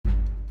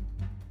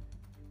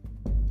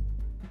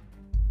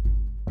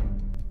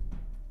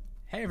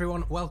Hey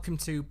everyone, welcome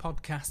to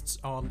Podcasts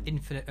on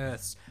Infinite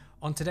Earths.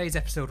 On today's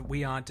episode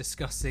we are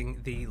discussing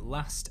The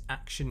Last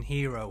Action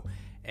Hero,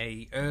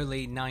 a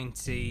early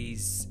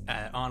 90s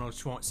Arnold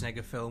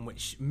Schwarzenegger film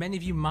which many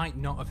of you might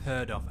not have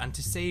heard of, and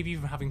to save you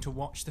from having to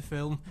watch the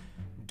film,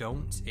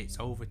 don't. It's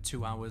over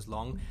 2 hours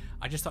long.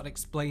 I just thought I'd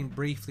explain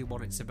briefly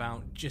what it's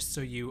about just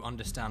so you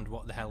understand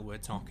what the hell we're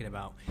talking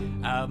about.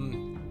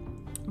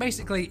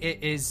 Basically,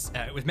 it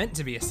was meant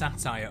to be a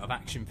satire of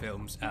action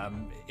films.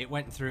 It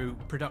went through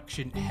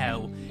production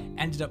hell,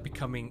 ended up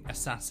becoming a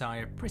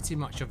satire pretty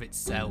much of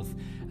itself.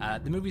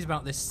 The movie's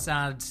about this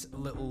sad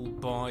little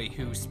boy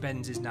who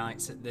spends his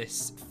nights at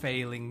this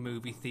failing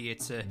movie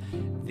theatre.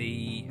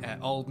 The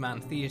old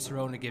man theatre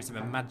owner gives him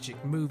a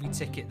magic movie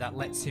ticket that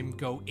lets him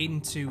go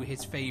into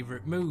his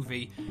favourite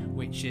movie,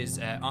 which is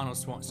Arnold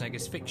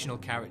Schwarzenegger's fictional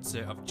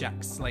character of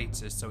Jack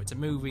Slater. So it's a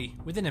movie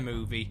within a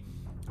movie,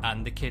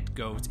 and the kid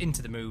goes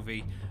into the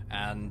movie,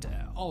 and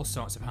all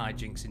sorts of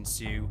hijinks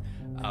ensue.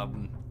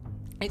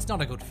 It's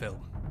not a good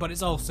film, but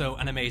it's also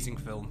an amazing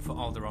film for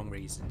all the wrong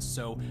reasons.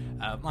 So,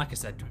 like I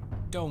said,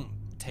 don't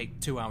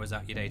take 2 hours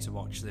out of your day to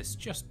watch this.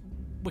 Just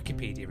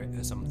Wikipedia it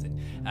or something.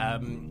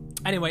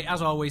 Anyway,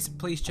 as always,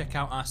 please check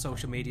out our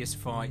social medias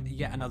for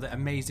yet another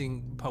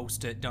amazing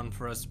poster done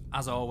for us,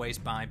 as always,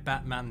 by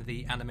Batman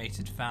the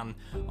Animated Fan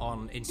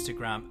on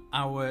Instagram.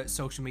 Our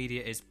social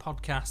media is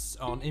Podcasts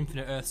on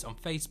Infinite Earths on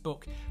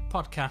Facebook,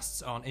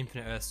 Podcasts on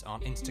Infinite Earths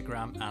on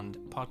Instagram, and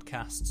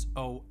Podcasts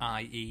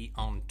OIE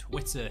on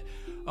Twitter.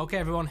 Okay,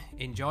 everyone,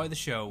 enjoy the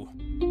show.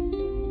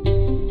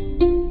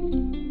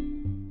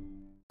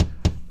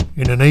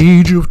 In an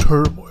age of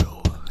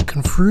turmoil,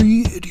 can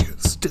three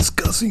idiots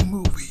discussing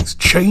movies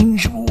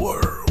change the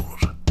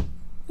world?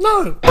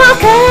 No!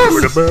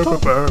 Podcast!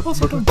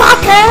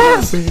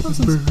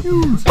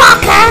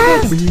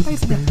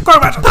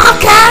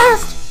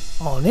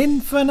 Podcast on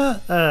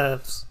Infinite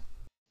Earths.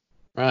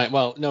 Right,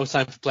 well, no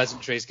time for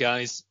pleasantries,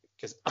 guys,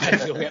 because I have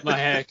to go get my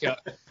hair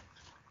cut.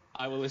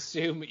 I will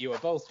assume you are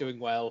both doing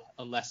well,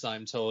 unless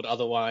I'm told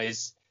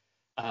otherwise.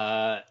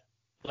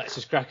 Let's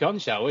just crack on,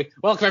 shall we?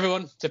 Welcome,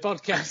 everyone, to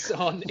Podcasts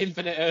on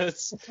Infinite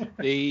Earths,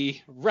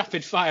 the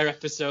rapid-fire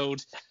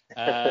episode.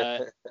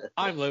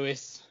 I'm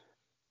Lewis.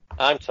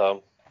 I'm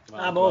Tom.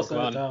 I'm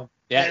also Tom.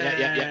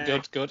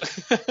 Yeah, good.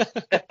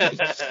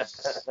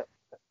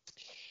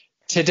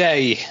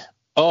 Today,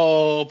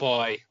 oh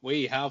boy,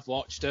 we have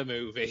watched a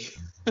movie.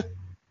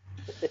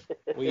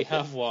 We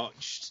have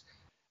watched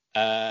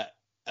a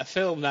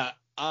film that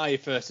I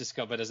first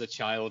discovered as a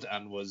child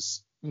and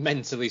was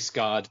mentally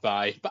scarred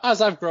by, but as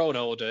I've grown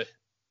older,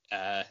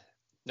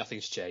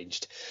 nothing's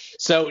changed.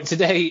 So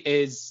today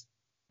is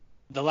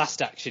The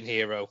Last Action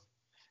Hero.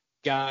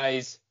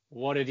 Guys,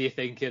 what did you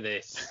think of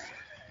this?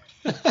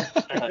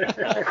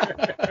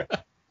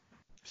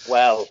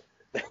 Well,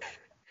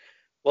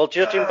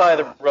 judging by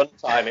the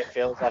runtime, it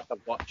feels like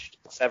I've watched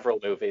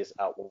several movies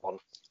at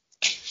once.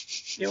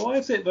 Yeah, why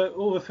is it that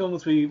all the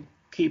films we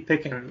keep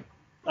picking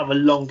are the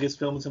longest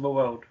films in the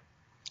world?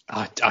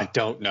 I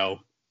don't know.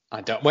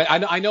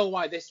 I know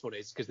why this one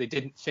is, because they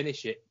didn't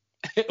finish it.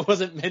 It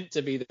wasn't meant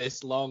to be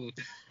this long.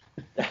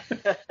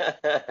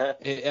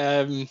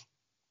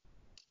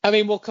 I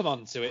mean, we'll come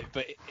on to it,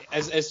 but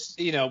as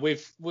you know,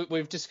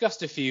 we've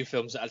discussed a few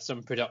films that had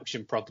some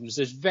production problems.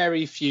 There's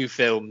very few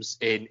films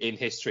in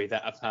history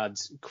that have had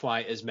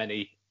quite as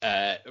many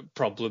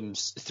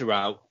problems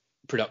throughout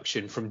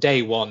production from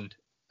day one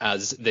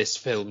as this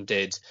film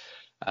did.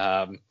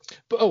 But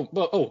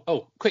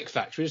quick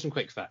facts. We do some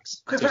quick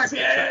facts. Quick facts.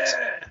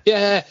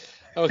 Yeah.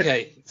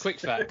 Okay. Quick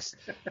facts.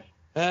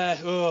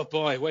 Oh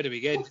boy, where to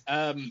begin?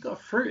 You got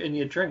fruit in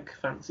your drink,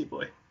 fancy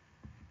boy.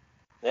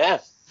 Yeah,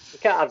 you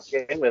can't have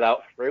gin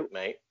without fruit,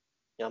 mate.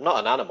 I'm not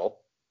an animal.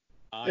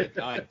 I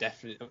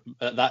definitely.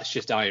 That's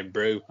just Iron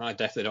Brew. I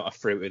definitely don't have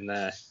fruit in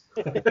there.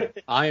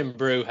 Iron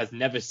Brew has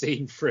never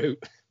seen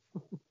fruit.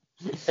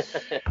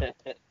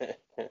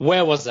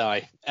 Where was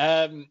I?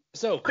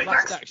 So,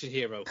 Last Action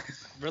Hero,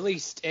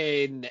 released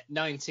in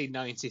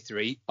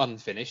 1993,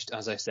 unfinished,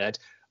 as I said.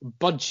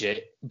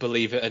 Budget,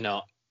 believe it or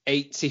not,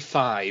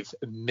 $85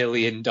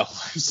 million.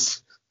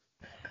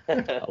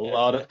 a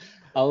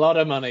lot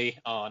of money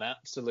on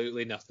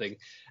absolutely nothing.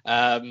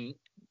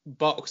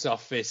 Box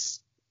office,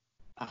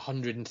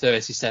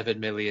 $137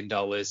 million.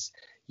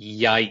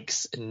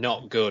 Yikes,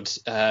 not good.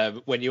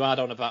 When you add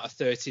on about a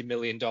 $30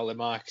 million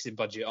marketing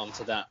budget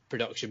onto that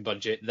production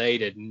budget, they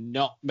did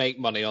not make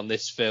money on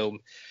this film.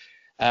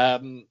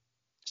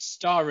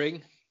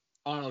 Starring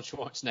Arnold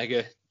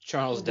Schwarzenegger,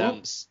 Charles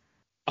Dance,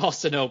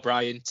 Austin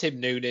O'Brien, Tim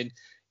Noonan,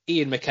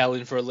 Ian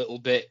McKellen for a little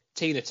bit,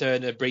 Tina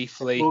Turner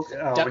briefly,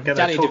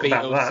 Danny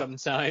DeVito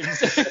sometimes.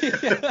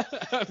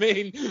 I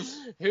mean,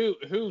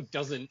 who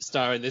doesn't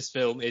star in this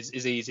film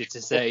is easy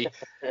to say.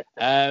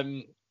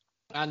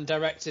 And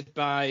directed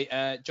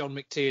by John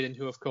McTiernan,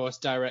 who, of course,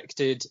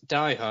 directed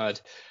Die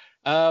Hard.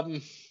 I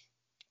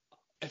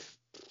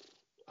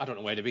don't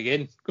know where to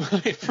begin,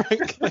 quite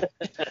frankly.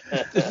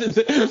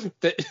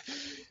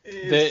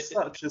 It's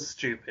such a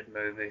stupid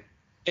movie.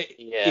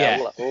 A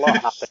lot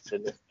happened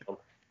in this film.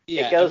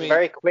 Yeah, it goes I mean,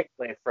 very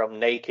quickly from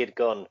Naked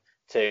Gun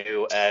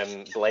to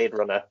Blade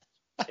Runner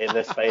in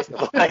the space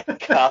of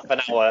like half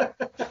an hour.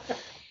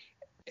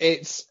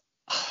 it's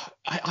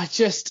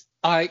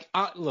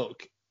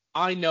look,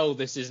 I know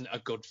this isn't a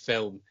good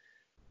film,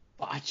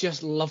 but I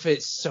just love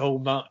it so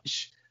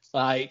much.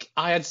 Like,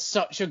 I had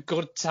such a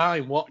good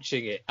time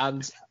watching it,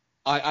 and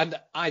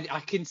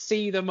I can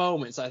see the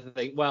moments I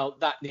think, well,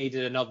 that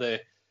needed another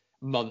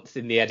month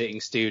in the editing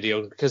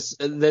studio, because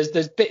there's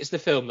bits of the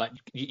film that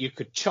you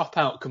could chop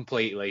out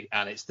completely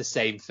and it's the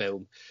same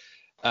film.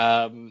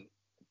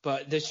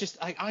 But there's just,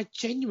 I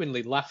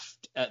genuinely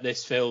laughed at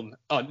this film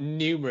on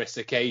numerous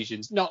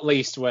occasions, not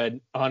least when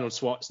Arnold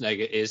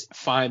Schwarzenegger is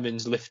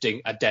fireman's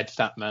lifting a dead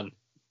fat man.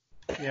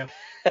 Yeah.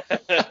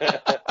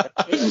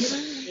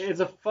 It is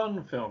a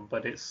fun film,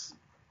 but it's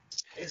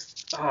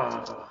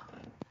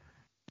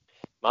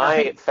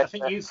My I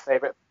think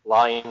favorite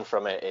line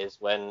from it is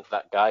when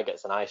that guy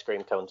gets an ice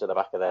cream cone to the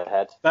back of their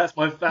head. that's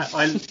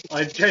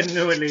I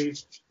genuinely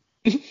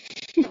did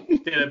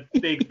a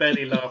big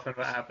belly laugh when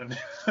that happened.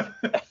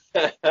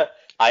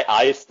 I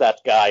iced that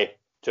guy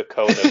to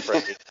Kona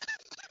free.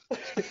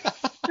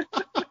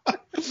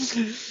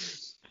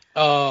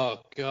 Oh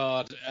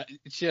God!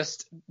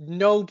 Just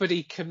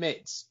nobody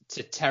commits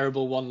to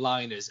terrible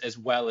one-liners as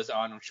well as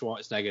Arnold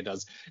Schwarzenegger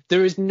does.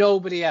 There is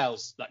nobody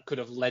else that could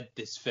have led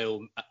this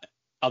film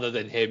other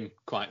than him,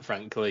 quite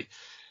frankly.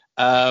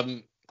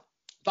 But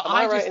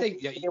I just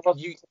think he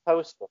wasn't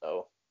supposed to,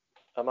 though.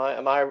 Have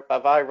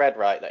I read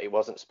right that he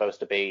wasn't supposed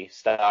to be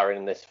starring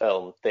in this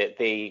film?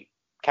 The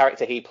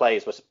character he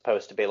plays was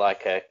supposed to be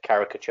like a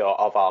caricature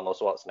of Arnold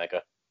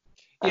Schwarzenegger.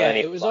 Yeah,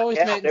 it was always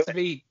meant to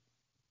be.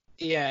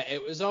 Yeah,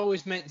 it was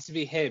always meant to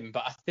be him,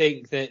 but I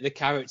think that the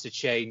character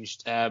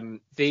changed.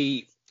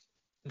 The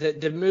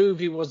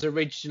movie was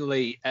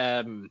originally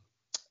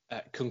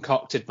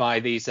concocted by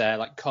these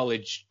like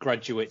college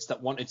graduates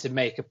that wanted to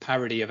make a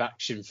parody of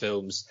action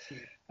films.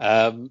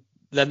 Then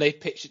they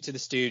pitched it to the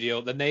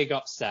studio. Then they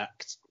got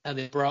sacked, and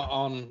they brought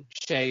on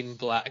Shane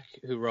Black,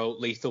 who wrote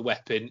Lethal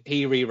Weapon.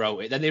 He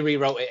rewrote it. Then they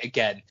rewrote it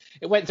again.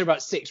 It went through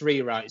about 6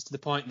 rewrites to the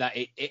point that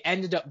it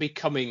ended up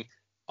becoming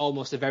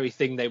almost the very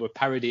thing they were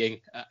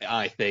parodying,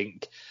 I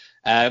think.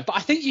 But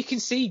I think you can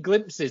see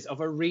glimpses of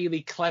a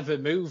really clever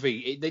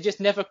movie. They just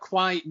never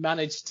quite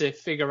managed to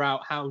figure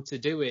out how to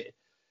do it.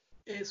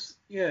 It's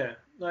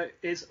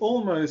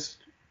almost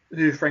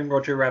Who Framed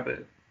Roger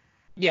Rabbit.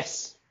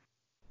 Yes.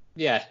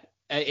 Yeah.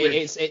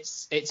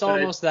 It's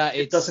almost that.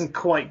 It doesn't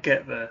quite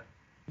get there.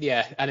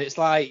 Yeah, and it's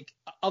like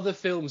other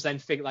films then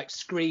figure, like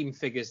Scream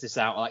figures this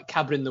out, like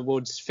Cabin in the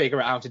Woods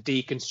figure out how to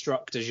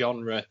deconstruct a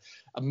genre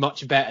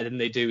much better than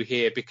they do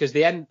here, because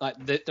the end, like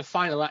the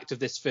final act of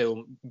this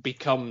film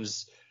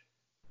becomes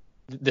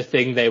the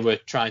thing they were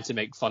trying to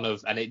make fun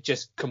of, and it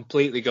just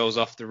completely goes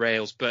off the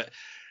rails. But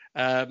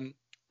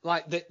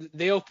like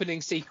the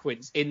opening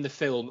sequence in the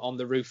film on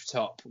the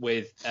rooftop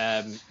with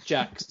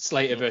Jack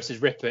Slater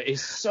versus Ripper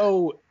is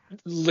so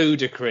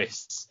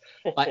ludicrous.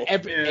 Like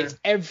it's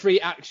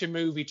every action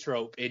movie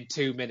trope in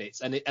 2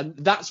 minutes, and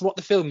that's what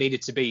the film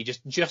needed to be,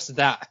 just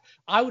that.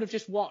 I would have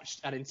just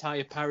watched an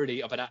entire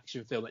parody of an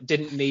action film that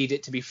didn't need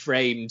it to be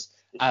framed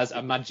as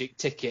a magic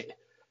ticket.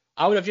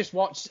 I would have just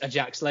watched a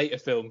Jack Slater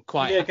film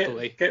quite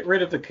happily. Get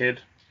rid of the kid.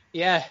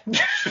 Yeah.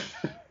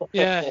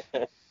 Yeah.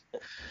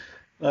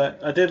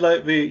 I did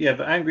like the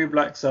angry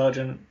black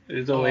sergeant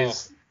is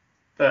always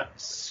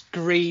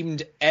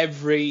screamed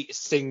every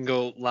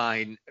single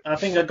line. I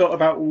think I got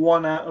about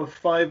 1 out of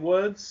 5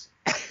 words.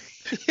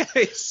 Yeah,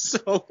 it's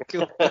so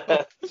cool.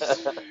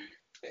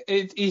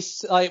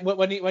 He's like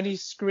when he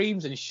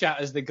screams and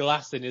shatters the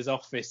glass in his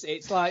office.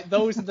 It's like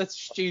those are the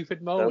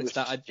stupid moments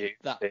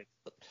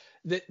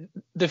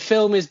the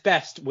film is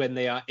best when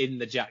they are in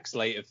the Jack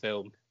Slater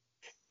film.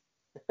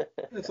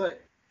 It's like,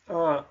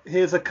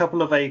 here's a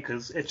couple of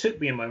acres. It took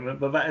me a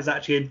moment, but that is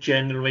actually a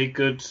genuinely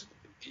good fun.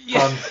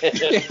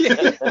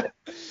 Yeah.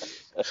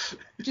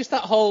 Just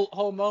that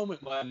whole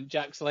moment when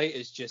Jack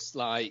Slater's just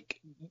like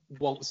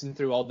waltzing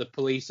through all the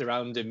police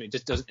around him. It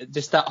just does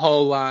just that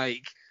whole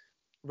like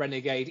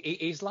renegade.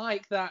 He's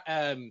like that.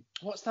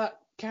 What's that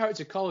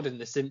character called in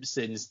The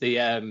Simpsons?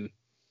 The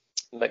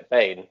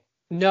McBain.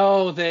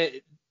 No,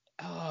 they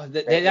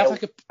have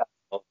like a.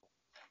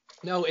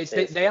 No, it's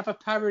they have a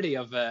parody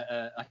of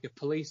like a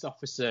police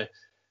officer,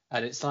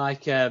 and it's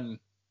like oh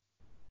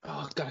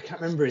god, I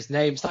can't remember his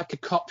name. It's like a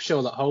cop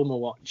show that Homer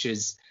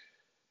watches.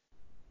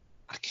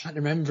 I can't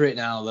remember it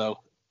now though,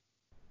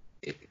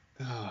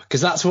 because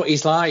that's what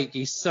he's like.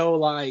 He's so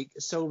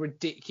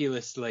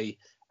ridiculously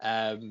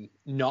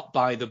not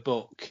by the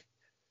book.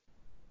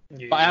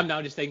 Yeah. But I am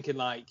now just thinking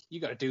like,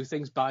 you got to do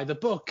things by the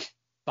book.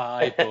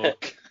 By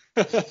book.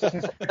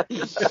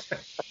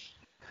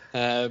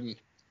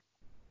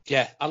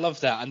 Yeah, I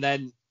love that. And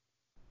then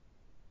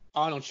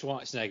Arnold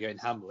Schwarzenegger in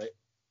Hamlet.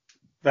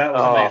 That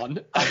was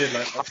amazing. I did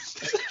like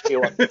that.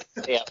 You want to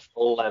see a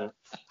full-length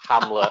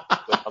Hamlet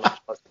with Arnold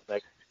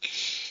Schwarzenegger?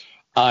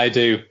 I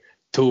do.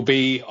 To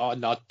be or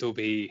not to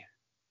be.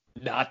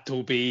 Not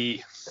to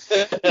be.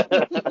 The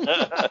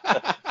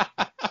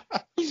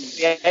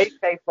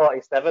AK-47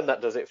 7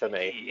 that does it for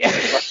me.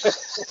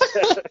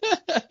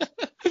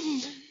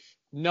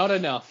 Not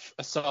enough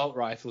assault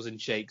rifles in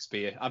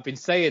Shakespeare. I've been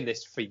saying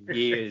this for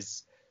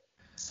years.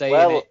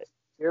 You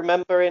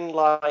remember in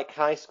like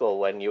high school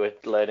when you were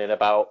learning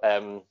about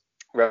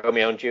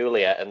Romeo and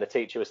Juliet, and the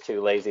teacher was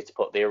too lazy to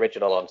put the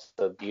original on,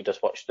 so you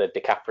just watched the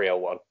DiCaprio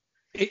one.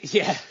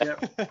 Yeah.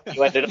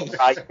 You ended up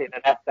writing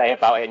an essay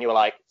about it, and you were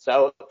like,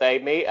 so they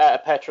meet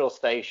at a petrol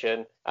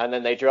station, and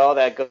then they draw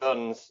their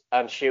guns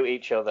and shoot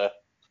each other.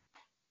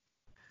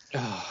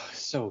 Oh,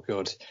 so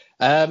good.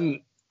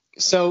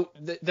 So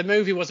the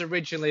movie was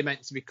originally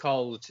meant to be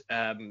called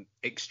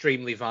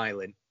Extremely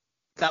Violent.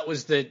 That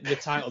was the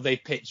title they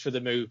pitched for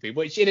the movie,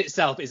 which in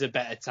itself is a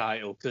better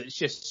title because it's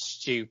just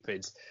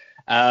stupid.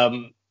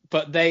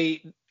 But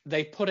they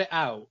put it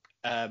out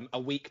a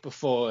week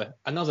before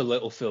another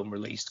little film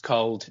released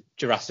called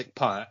Jurassic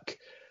Park.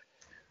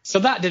 So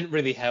that didn't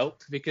really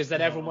help because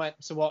then everyone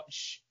went to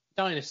watch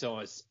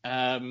dinosaurs.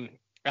 And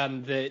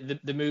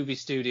the movie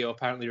studio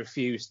apparently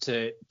refused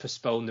to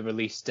postpone the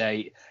release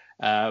date.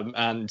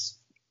 And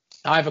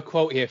I have a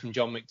quote here from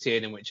John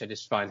McTiernan, which I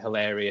just find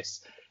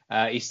hilarious.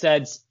 He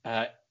said,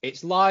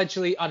 it's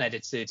largely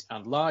unedited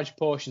and large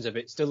portions of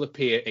it still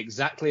appear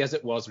exactly as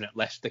it was when it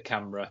left the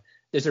camera.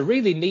 There's a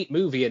really neat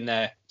movie in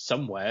there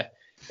somewhere.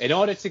 In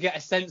order to get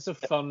a sense of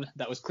fun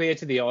that was clear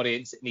to the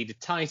audience, it needed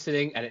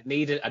tightening and it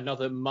needed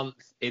another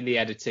month in the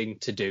editing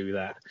to do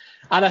that.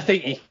 And I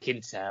think you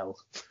can tell.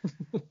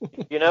 Do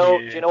you know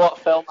what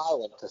film I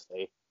want to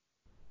see?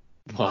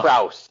 What?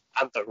 Kraus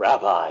and the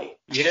Rabbi.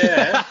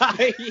 Yeah.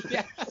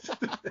 Yeah.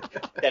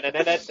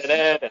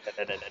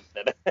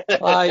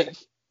 Like,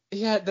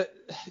 yeah,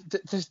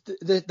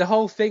 the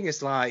whole thing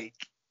is like,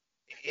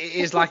 it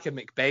is like a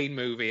McBain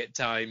movie at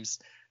times.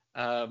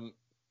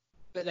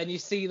 But then you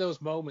see those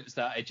moments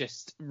that are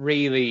just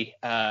really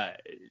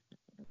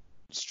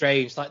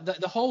strange. Like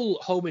the whole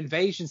home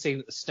invasion scene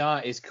at the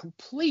start is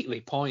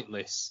completely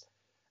pointless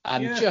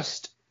and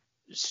just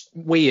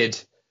weird.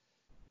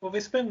 Well, they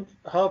spend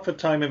half the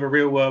time in the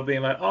real world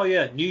being like, oh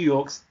yeah, New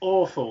York's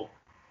awful.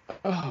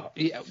 Oh,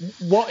 yeah.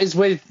 What is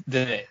with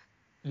the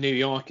New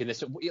York in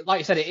this? Like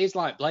you said, it is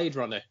like Blade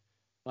Runner.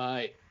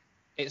 Like,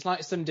 it's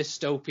like some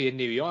dystopian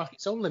New York.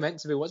 It's only meant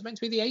to be, what's meant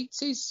to be the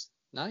 80s?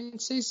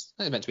 90s? It's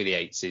meant to be the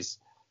 80s.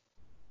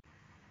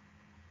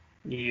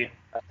 Yeah.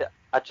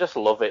 I just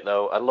love it,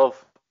 though. I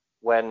love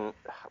when...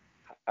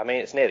 I mean,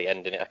 it's near the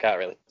end, innit? I can't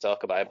really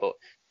talk about it, but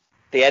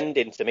the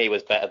ending to me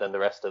was better than the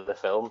rest of the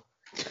film.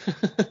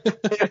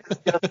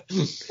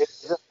 It's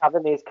just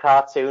having these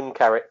cartoon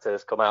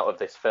characters come out of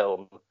this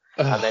film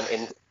and then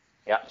into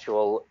the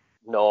actual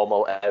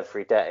normal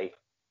everyday.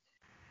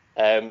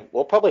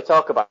 We'll probably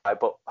talk about it,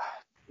 but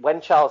when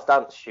Charles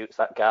Dance shoots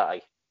that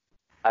guy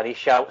and he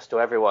shouts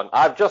to everyone,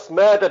 "I've just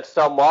murdered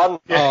someone!"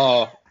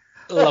 Oh,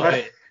 love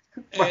it.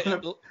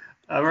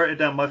 I wrote it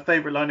down. My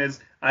favourite line is,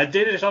 "I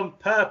did it on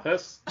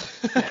purpose."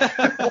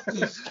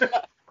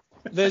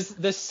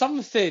 There's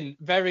something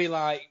very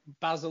like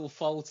Basil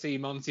Fawlty,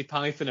 Monty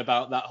Python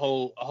about that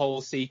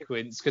whole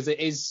sequence because it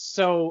is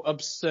so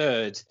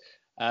absurd.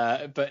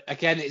 But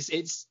again,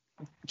 it's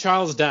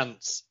Charles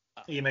Dance.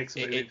 He makes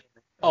a movie.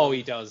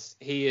 He does.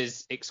 He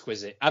is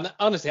exquisite. And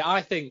honestly,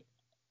 I think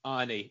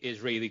Arnie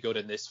is really good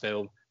in this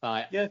film.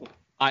 I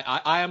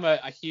am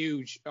a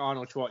huge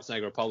Arnold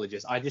Schwarzenegger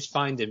apologist. I just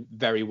find him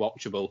very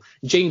watchable.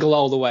 Jingle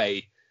All the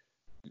Way,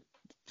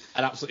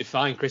 an absolutely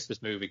fine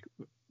Christmas movie.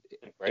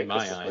 In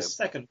my eyes,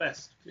 second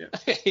best. Yeah.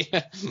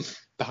 Yeah.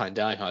 Behind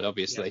Die Hard,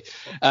 obviously.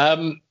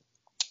 I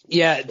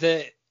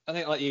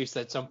think, like you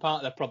said, some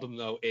part of the problem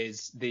though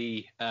is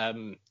the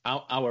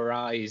our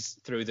eyes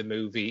through the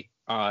movie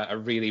are a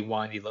really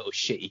whiny little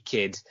shitty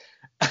kid,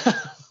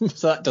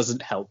 so that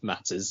doesn't help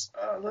matters.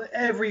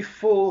 Every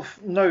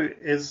fourth note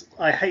is,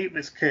 "I hate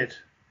this kid."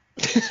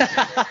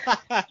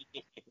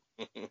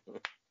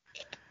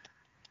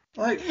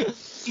 Like,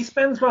 he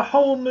spends the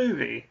whole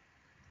movie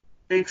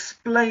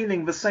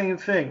explaining the same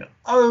thing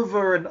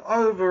over and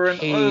over and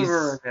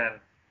over again.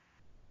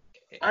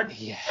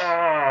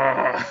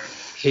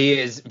 He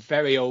is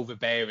very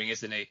overbearing,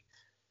 isn't he?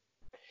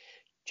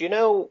 Do you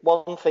know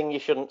one thing you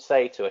shouldn't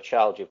say to a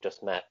child you've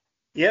just met?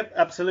 Yep,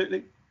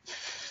 absolutely.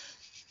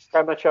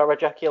 Premature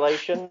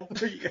ejaculation.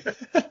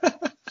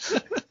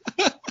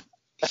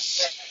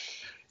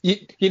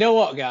 You know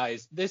what,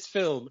 guys? This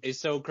film is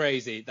so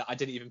crazy that I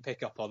didn't even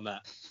pick up on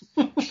that.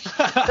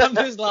 I'm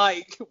just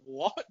like,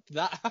 what?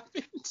 That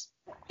happened?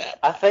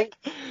 I think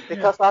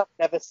because I've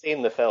never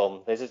seen the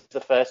film, this is the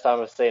first time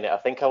I've seen it, I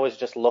think I was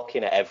just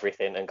looking at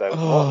everything and going,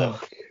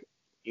 what the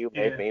you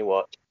made me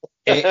watch?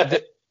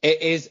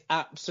 It is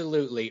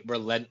absolutely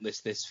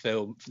relentless, this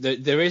film.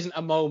 There isn't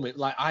a moment,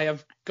 like I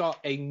have got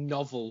a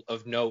novel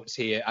of notes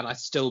here and I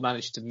still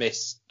managed to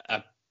miss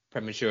a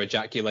premature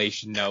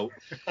ejaculation note.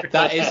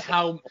 That is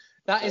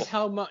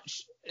how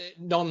much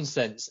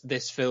nonsense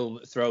this film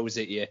throws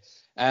at you.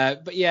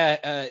 But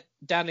yeah,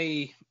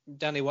 Danny,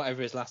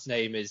 whatever his last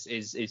name is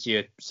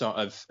your sort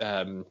of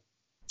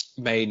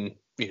main,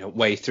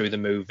 way through the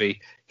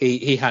movie.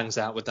 He hangs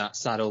out with that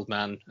sad old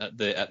man at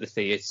the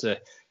theatre.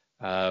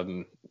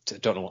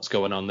 Don't know what's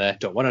going on there.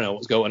 Don't want to know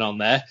what's going on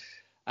there.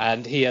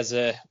 And he has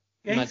a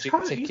magic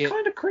ticket. He's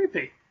kind of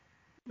creepy.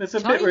 There's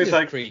a Kind bit where he's of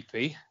like,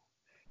 creepy.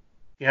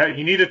 yeah,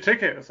 you need a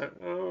ticket. It's like,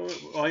 oh,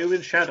 are you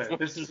in shadow?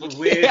 This is a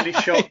weirdly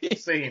shot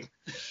scene.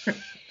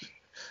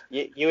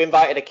 You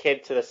invited a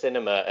kid to the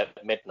cinema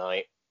at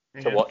midnight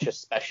to watch a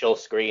special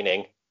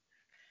screening.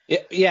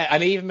 Yeah,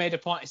 and he even made a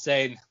point of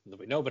saying, there'll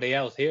be nobody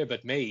else here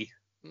but me.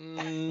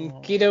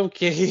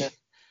 Kidoki.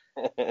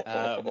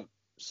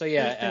 So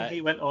yeah.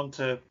 He went on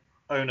to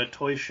own a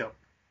toy shop.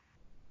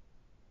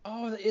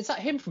 Oh, is that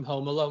him from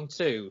Home Alone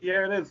 2?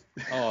 Yeah, it is.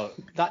 Oh,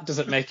 that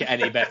doesn't make it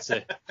any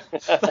better.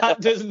 That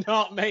does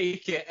not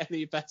make it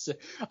any better.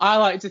 I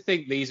like to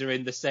think these are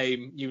in the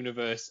same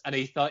universe, and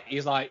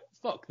he's like,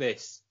 fuck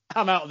this.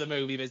 I'm out of the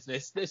movie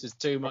business. This is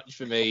too much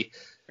for me.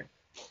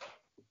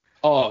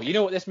 Oh, you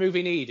know what this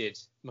movie needed?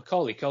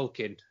 Macaulay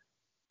Culkin.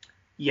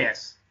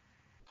 Yes.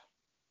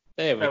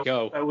 There we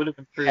go. That would have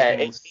improved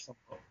things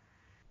somewhat.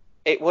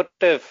 It would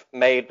have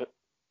made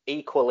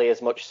equally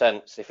as much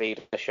sense if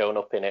he'd have shown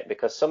up in it,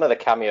 because some of the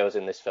cameos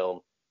in this film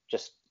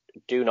just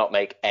do not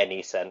make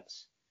any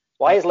sense.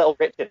 Why is Little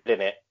Richard in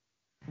it?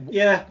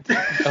 Yeah.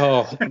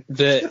 Oh,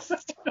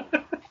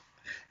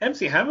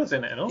 MC Hammer's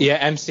in it, no? Yeah,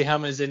 MC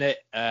Hammer's in it.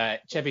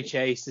 Chevy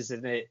Chase is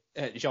in it.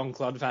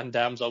 Jean-Claude Van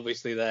Damme's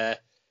obviously there.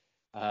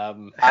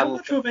 How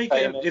much will make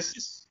it?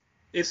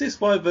 Is this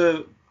why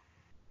the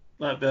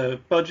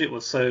budget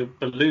was so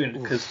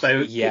ballooned? Because they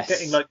were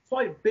getting like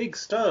quite big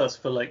stars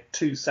for like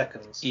 2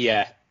 seconds.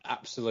 Yeah,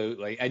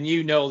 absolutely. And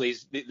you know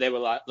they were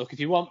like, look, if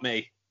you want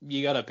me,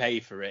 you got to pay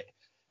for it.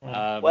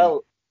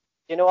 Well,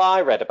 you know,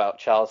 I read about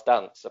Charles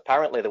Dance.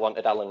 Apparently they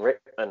wanted Alan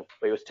Rickman,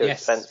 but he was too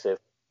expensive.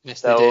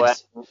 Yes, so, they did.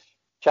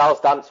 Charles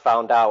Dance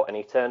found out, and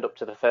he turned up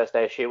to the first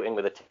day of shooting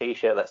with a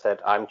T-shirt that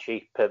said, "I'm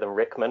cheaper than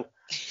Rickman."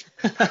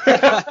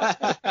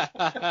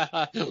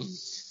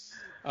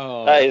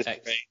 Oh, that is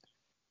great.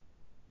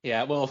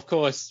 Yeah, well, of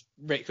course,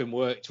 Rickman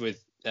worked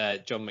with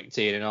John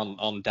McTiernan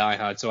on Die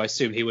Hard, so I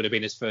assumed he would have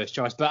been his first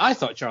choice. But I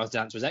thought Charles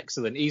Dance was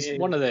excellent. He's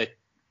one of the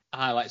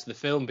highlights of the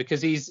film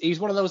because he's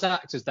one of those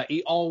actors that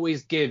he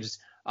always gives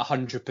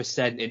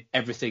 100% in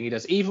everything he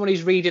does. Even when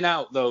he's reading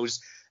out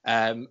those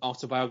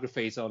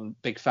autobiographies on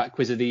Big Fat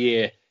Quiz of the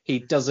Year, he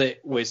does it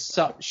with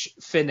such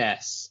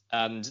finesse,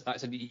 and like I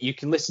said, you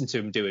can listen to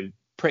him doing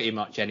pretty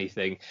much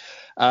anything.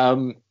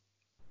 I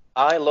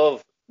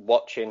love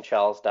watching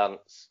Charles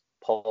Dance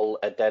pull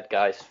a dead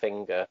guy's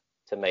finger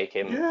to make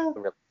him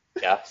really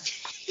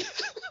gas.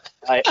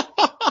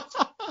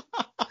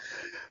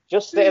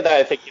 Just sitting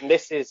there thinking,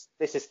 this is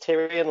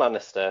Tyrion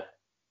Lannister.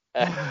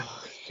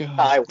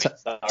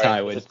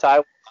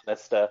 Tywin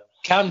Lannister.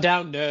 Calm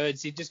down,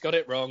 nerds. You just got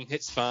it wrong.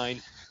 It's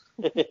fine.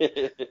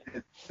 There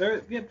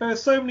are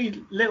so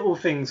many little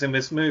things in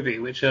this movie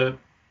which are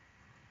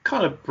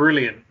kind of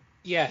brilliant.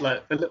 Yeah.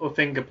 Like the little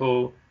finger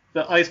pull,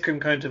 the ice cream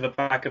cone to the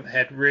back of the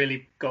head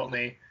really got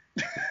me.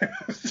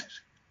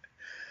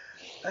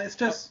 It's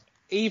just...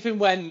 Even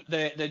when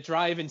they're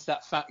driving to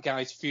that fat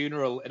guy's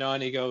funeral and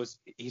Arnie goes,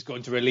 he's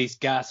going to release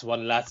gas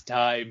one last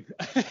time.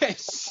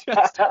 It's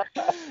just,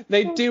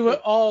 they do it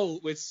all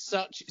with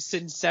such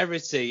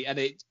sincerity,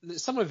 and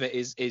some of it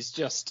is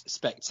just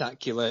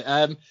spectacular.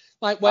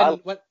 Like when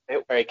where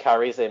he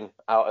carries him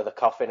out of the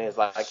coffin, he's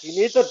like,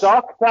 "He needs a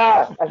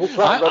doctor," and he's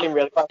like running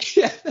really fast.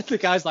 Yeah, the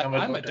guy's like,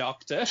 "I'm a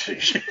doctor."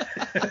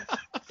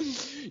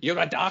 You're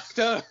a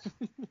doctor.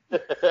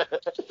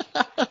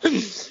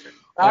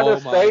 Oh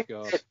my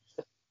god.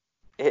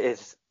 It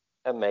is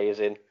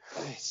amazing.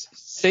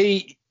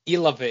 See, you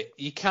love it.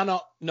 You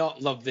cannot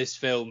not love this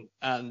film.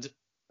 And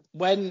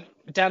when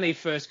Danny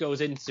first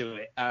goes into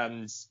it,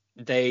 and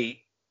I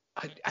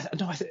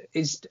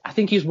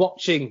think he's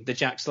watching the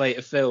Jack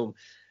Slater film,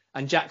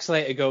 and Jack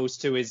Slater goes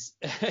to his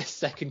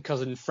second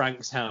cousin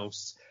Frank's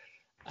house,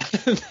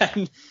 and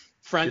then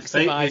Frank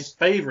survives. His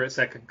favourite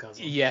second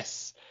cousin.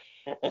 Yes,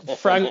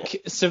 Frank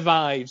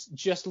survives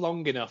just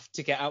long enough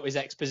to get out his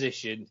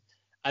exposition.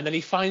 And then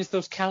he finds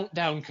those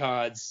countdown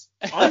cards.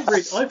 I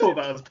thought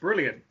that was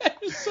brilliant.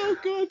 It's so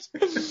good.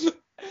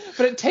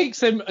 But it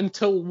takes him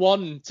until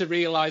 1 to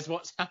realise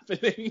what's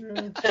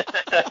happening.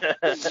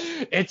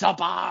 It's a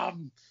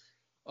bomb.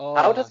 Oh,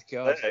 How does my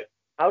God.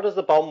 How does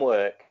the bomb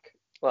work?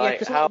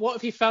 Like, what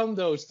if he found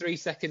those 3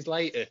 seconds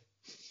later?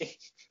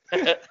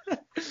 Can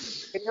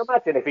you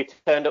imagine if he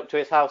turned up to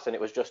his house and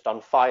it was just on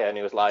fire and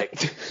he was like,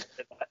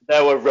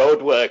 there were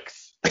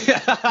roadworks. Turned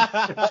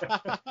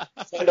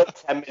up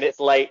 10 minutes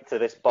late to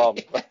this bomb.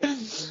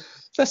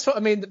 That's what I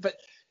mean. But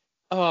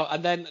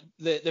and then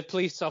the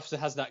police officer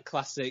has that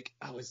classic,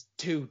 I was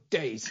 2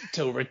 days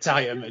till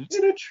retirement.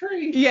 In a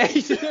tree. Yeah,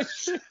 he's in a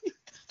tree.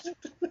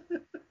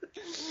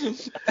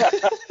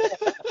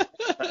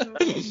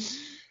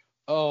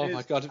 Oh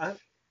my god.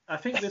 I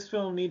think this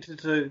film needed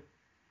to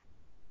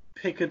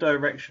pick a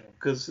direction,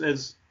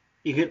 because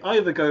you could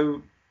either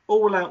go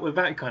all out with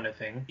that kind of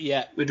thing,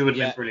 yeah, which would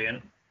have been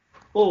brilliant,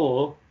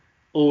 or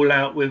all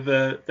out with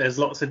there's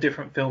lots of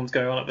different films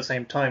going on at the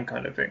same time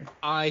kind of thing.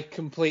 I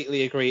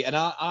completely agree. And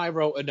I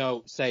wrote a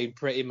note saying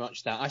pretty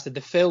much that. I said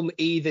the film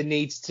either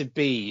needs to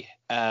be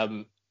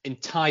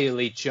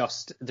entirely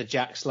just the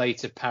Jack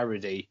Slater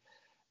parody,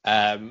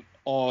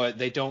 or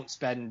they don't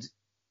spend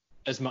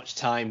as much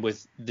time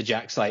with the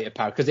Jack Slater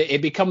parody, because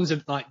it becomes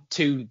like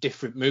two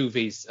different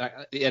movies.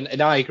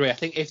 And I agree. I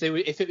think if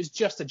it was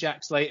just a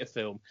Jack Slater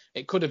film,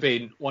 it could have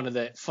been one of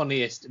the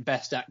funniest,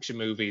 best action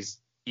movies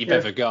you've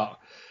ever got.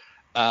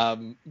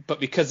 But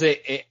because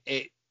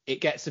it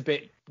gets a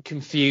bit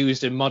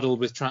confused and muddled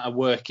with trying to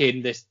work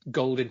in this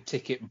golden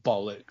ticket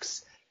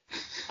bollocks,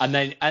 and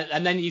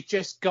then you've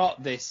just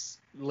got this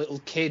little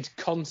kid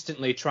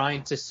constantly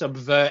trying to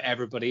subvert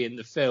everybody in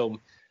the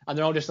film, and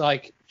they're all just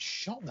like,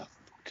 shut the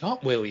fuck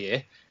up, will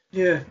you?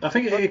 Yeah, I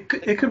think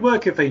it could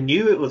work if they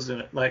knew it was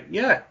like,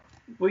 yeah,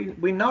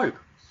 we know.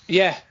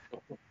 Yeah.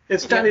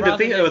 It's Danny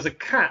DeVito as a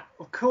cat.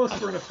 Of course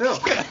we're in a film.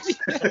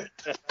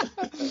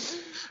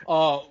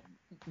 Oh,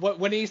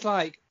 when he's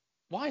like,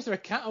 why is there a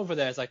cat over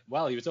there? It's like,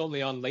 well, he was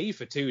only on leave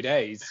for 2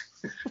 days.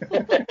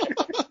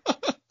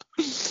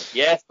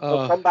 Yes,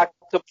 we'll come back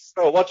to the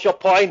show. What's your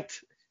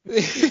point?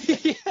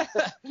 Yeah.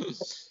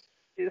 It's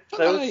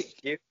so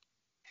cute.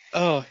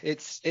 Oh,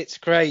 it's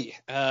great.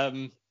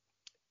 So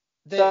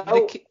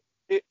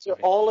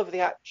all of the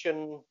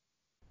action,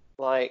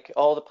 like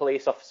all the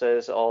police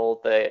officers,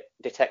 all the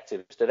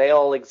detectives, do they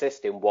all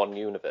exist in one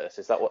universe?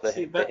 Is that what that's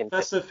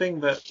the thing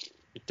that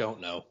you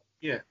don't know.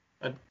 Yeah,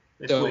 it's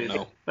don't weird.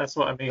 know. That's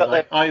what I mean.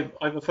 Like, I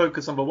either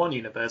focus on the one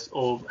universe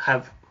or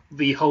have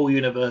the whole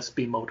universe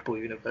be multiple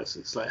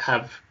universes. Like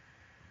have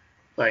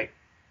like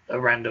a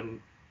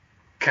random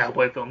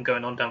cowboy film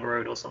going on down the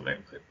road or something.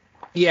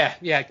 Yeah,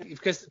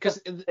 because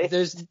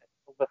there's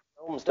the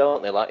films,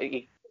 don't they?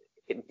 Like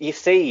you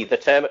see the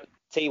term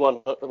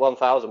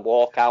T1000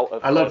 walk out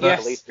of the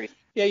police street.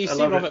 Yeah, you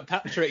see Robert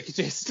Patrick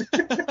just.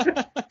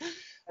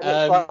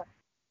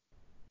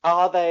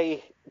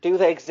 Do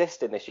they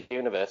exist in this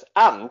universe?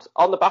 And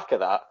on the back of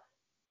that,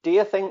 do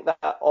you think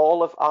that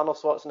all of Arnold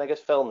Schwarzenegger's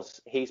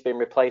films he's been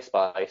replaced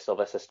by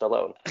Sylvester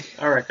Stallone?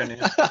 I reckon,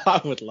 yeah. I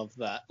would love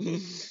that.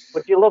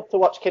 Would you love to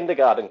watch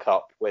Kindergarten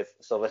Cop with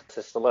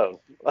Sylvester Stallone?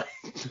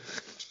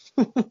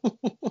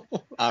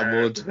 I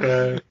would.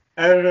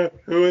 I don't know.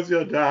 Who is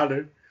your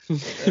darling?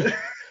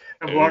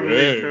 I'm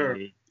wondering her.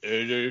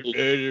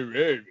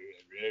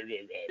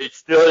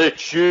 It's not a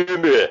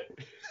tumor.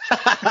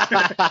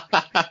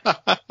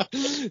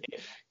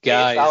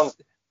 Guys,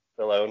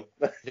 Stallone.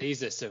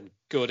 These are some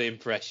good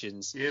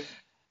impressions. Yep.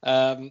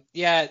 That's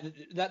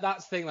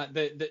the thing. Like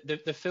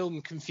the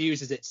film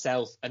confuses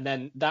itself, and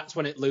then that's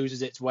when it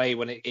loses its way,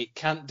 when it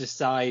can't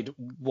decide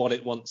what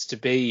it wants to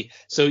be.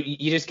 So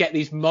you just get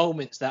these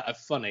moments that are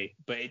funny,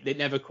 but it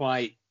never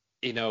quite,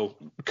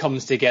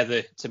 comes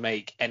together to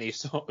make any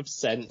sort of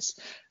sense.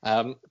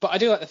 But I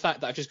do like the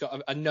fact that I've just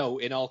got a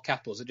note in all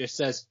capitals that just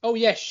says, "Oh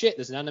yeah, shit,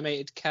 there's an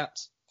animated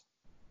cat."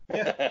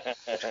 Yeah.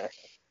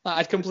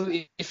 I'd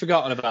completely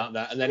forgotten about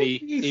that, and then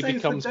he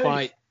becomes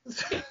quite.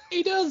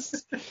 He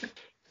does.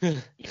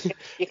 And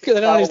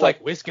then he's like,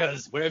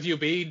 "Whiskers, where have you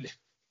been?"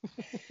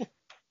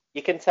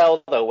 You can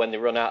tell though when they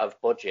run out of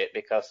budget,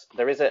 because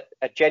there is a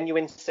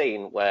genuine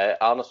scene where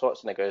Arnold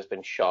Schwarzenegger has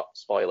been shot.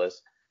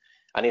 Spoilers.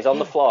 And he's on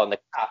the floor, and the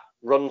cat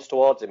runs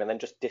towards him and then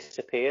just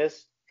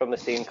disappears from the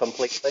scene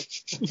completely.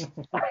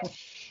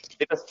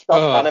 They just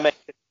stop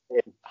animating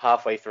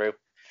halfway through.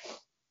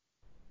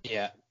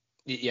 Yeah,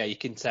 you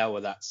can tell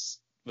where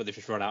they've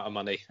just run out of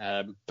money.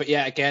 But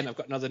yeah, again, I've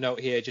got another note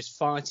here. Just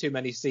far too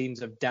many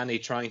scenes of Danny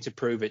trying to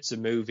prove it's a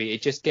movie.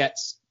 It just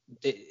gets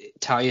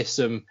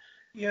tiresome.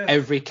 Yeah.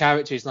 Every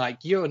character is like,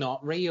 "You're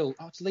not real.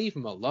 Oh, just leave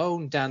him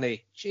alone,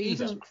 Danny."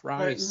 Jesus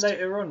Christ. Like,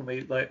 later on,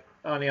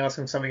 Arnie asks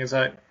him something. Is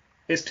like,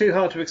 "It's too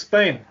hard to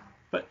explain,"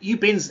 but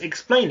you've been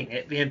explaining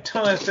it the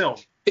entire film.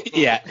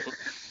 Yeah.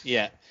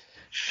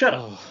 Shut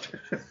up.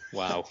 Oh,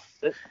 wow.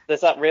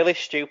 There's that really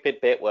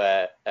stupid bit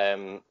where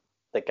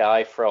the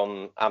guy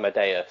from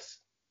Amadeus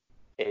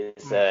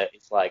is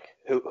it's like,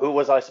 who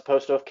was I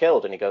supposed to have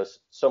killed? And he goes,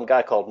 some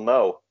guy called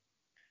Mo.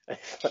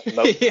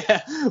 Mo.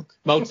 Yeah.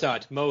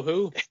 Mozart. Mo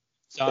who?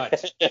 Sorry.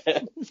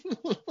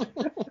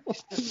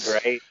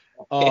 Great.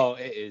 Oh,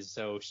 it is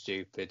so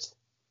stupid.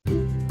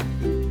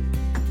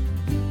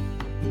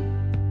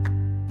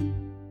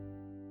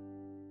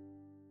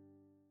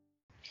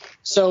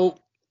 So,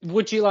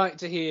 would you like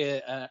to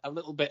hear a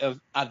little bit of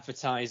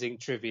advertising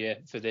trivia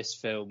for this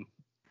film?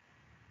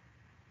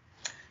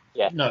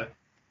 Yeah. No.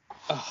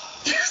 Oh.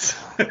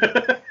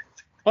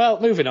 Well,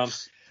 moving on.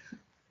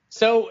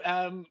 So,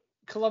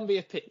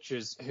 Columbia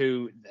Pictures,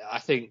 who I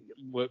think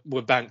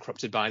were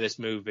bankrupted by this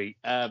movie,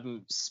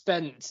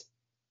 spent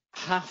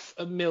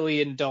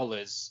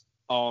 $500,000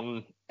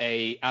 on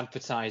a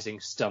advertising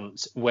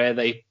stunt where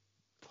they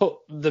put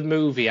the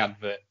movie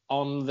advert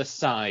on the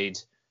side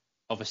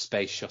of a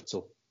space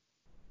shuttle.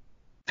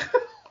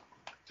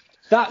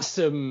 That's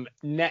some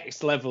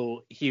next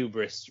level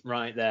hubris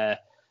right there.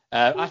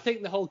 I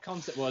think the whole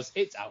concept was,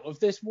 it's out of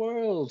this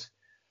world.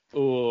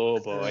 Oh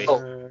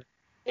boy.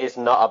 is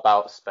not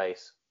about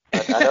space.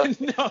 I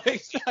don't. No,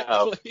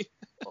 exactly.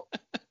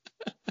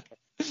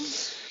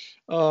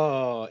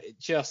 Oh,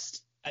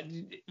 just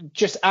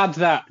add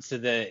that to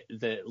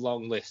the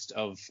long list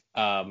of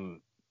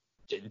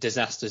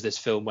disasters this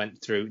film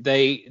went through.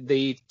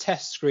 The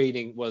test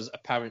screening was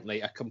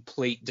apparently a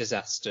complete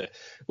disaster,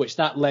 which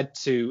that led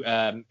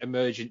to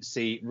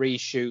emergency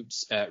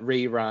reshoots,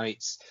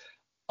 rewrites.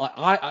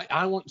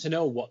 I want to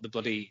know what the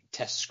bloody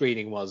test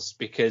screening was,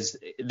 because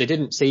they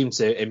didn't seem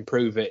to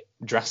improve it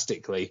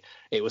drastically.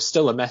 It was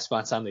still a mess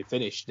by the time they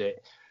finished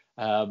it.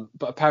 But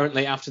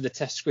apparently after the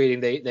test screening,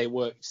 they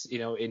worked,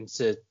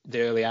 into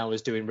the early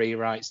hours doing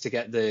rewrites to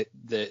get the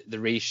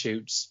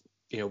reshoots,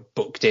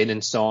 booked in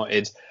and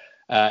sorted.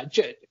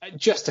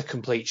 Just a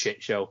complete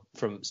shit show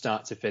from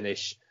start to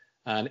finish,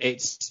 and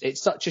it's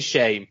such a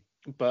shame.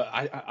 But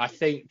I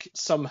think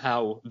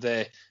somehow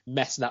the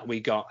mess that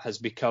we got has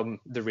become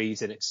the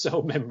reason it's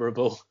so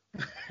memorable.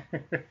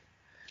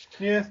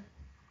 Yeah,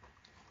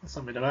 that's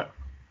something to that.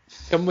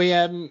 Can we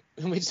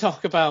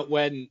talk about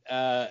when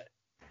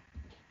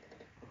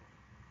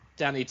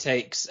Danny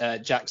takes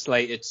Jack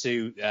Slater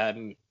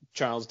to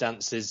Charles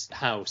Dance's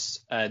house,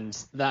 and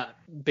that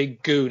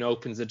big goon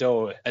opens the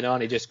door, and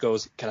Arnie just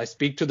goes, "Can I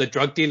speak to the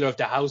drug dealer of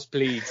the house,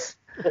 please?"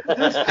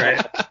 That's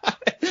great.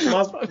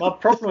 My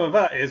problem with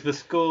that is the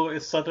score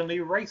is suddenly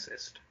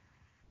racist.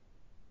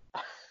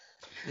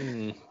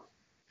 An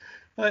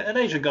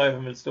Asian guy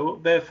from the store,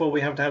 therefore we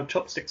have to have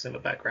chopsticks in the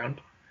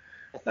background.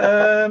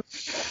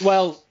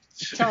 Well,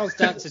 Charles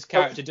Dance's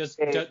character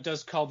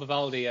does call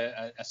Vivaldi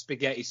a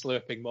spaghetti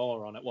slurping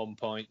moron at one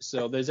point,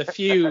 so there's a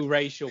few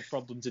racial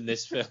problems in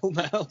this film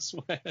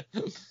elsewhere.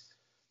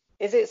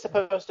 Is it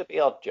supposed to be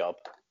Odd Job?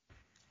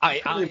 I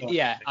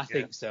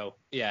think so.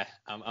 Yeah,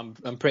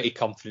 I'm pretty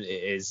confident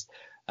it is.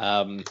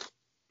 I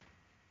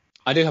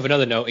do have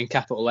another note in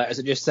capital letters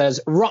that just says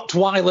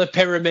Rottweiler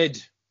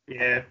Pyramid.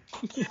 Yeah.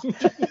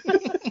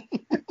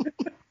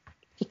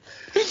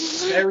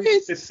 Very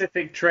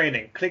specific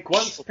training. Click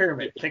once,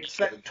 pyramid. Click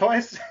select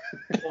twice.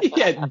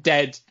 Yeah,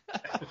 dead.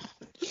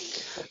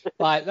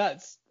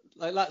 That's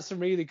some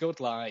really good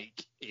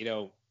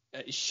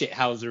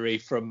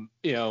shithousery from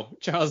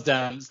Charles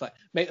Dance. Like,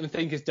 make them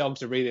think his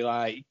dogs are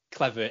really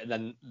clever, and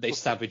then they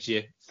savage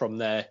you from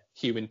their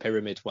human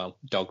pyramid. Well,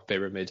 dog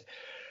pyramid.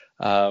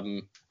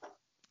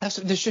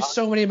 There's just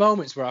so many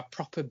moments where I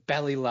proper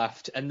belly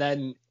laughed and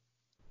then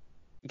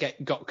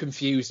got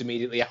confused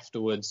immediately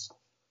afterwards.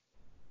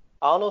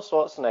 Arnold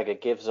Schwarzenegger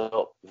gives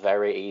up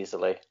very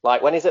easily.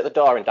 Like when he's at the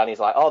door and Danny's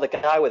like, "Oh, the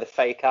guy with a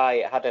fake eye,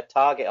 it had a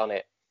target on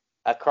it,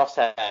 a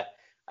crosshair,"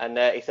 and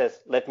he says,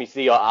 "Let me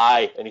see your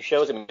eye," and he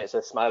shows him it's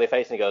a smiley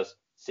face, and he goes,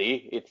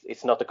 "See,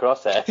 it's not a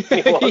crosshair."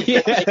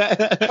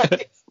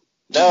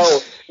 No,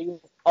 he's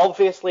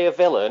obviously a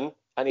villain,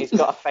 and he's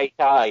got a fake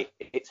eye.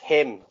 It's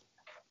him.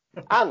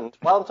 And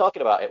while I'm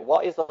talking about it,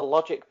 what is the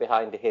logic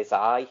behind his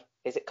eye?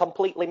 Is it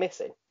completely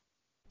missing?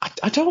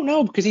 I don't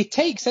know, because he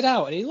takes it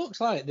out and he looks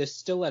like there's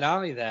still an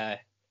eye there.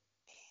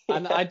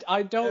 And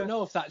I don't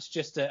know if that's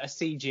just a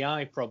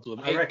CGI problem.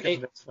 I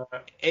reckon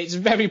it's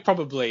very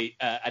probably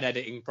an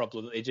editing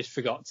problem that they just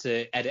forgot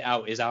to edit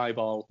out his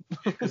eyeball.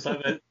 Because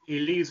he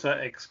leaves that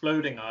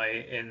exploding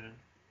eye in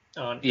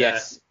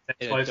his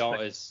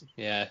daughter's.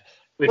 Yeah.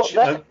 Which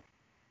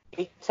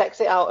he takes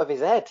it out of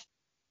his head.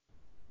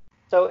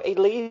 So he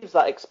leaves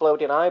that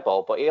exploding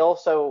eyeball, but he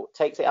also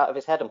takes it out of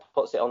his head and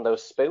puts it on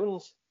those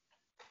spoons.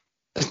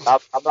 I'm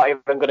not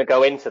even going to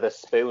go into the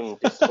spoon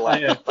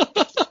display.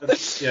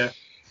 Yeah.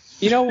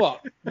 You know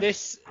what?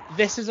 This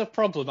is a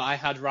problem I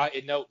had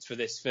writing notes for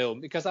this film,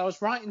 because I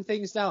was writing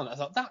things down. I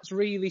thought, that's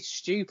really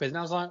stupid. And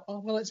I was like, oh,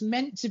 well, it's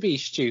meant to be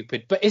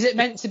stupid. But is it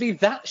meant to be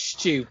that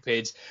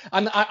stupid?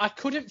 And I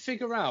couldn't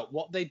figure out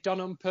what they'd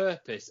done on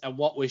purpose and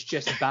what was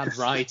just bad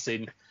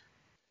writing.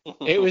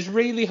 It was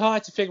really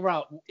hard to figure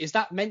out, is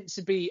that meant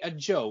to be a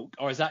joke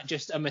or is that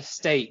just a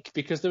mistake?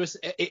 Because there was...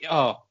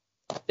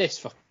 this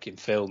fucking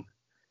film.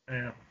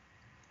 Yeah.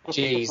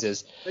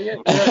 Jesus. But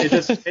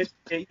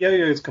it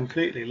yo-yos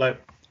completely.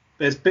 Like,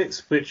 there's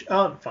bits which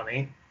aren't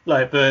funny.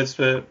 Like, there's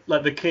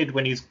the kid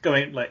when he's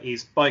going,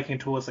 he's biking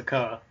towards the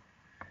car.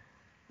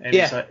 And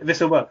he's like,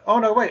 this will work. Oh,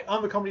 no, wait,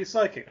 I'm a comedy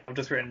psychic. I've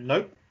just written,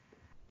 nope.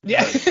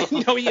 Yeah,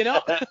 no, you're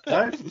not.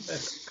 No,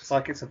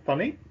 psychics are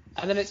funny.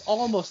 And then it's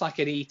almost like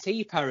an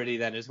E.T. parody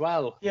then as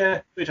well.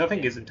 Yeah, which I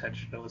think is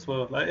intentional as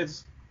well. Like,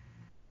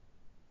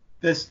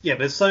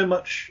 there's so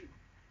much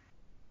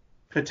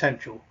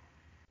potential.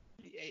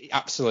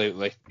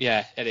 Absolutely,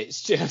 yeah, and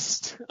it's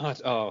just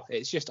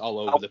it's just all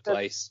over the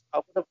place. I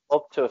would have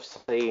loved to have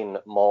seen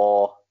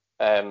more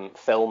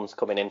films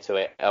coming into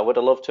it. I would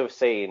have loved to have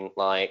seen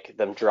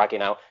them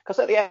dragging out, because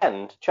at the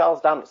end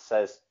Charles Dance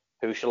says,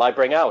 "Who shall I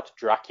bring out?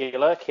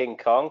 Dracula, King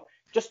Kong?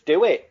 Just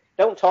do it.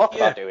 Don't talk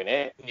about doing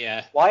it.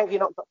 Yeah. Why have you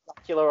not got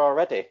Dracula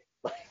already?"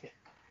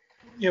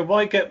 Yeah,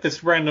 why get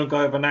this random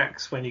guy with an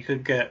axe when you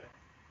could get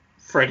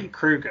Freddy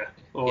Krueger?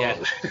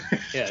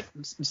 Yeah,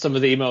 some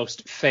of the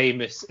most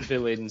famous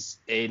villains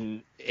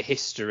in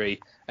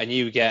history, and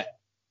you get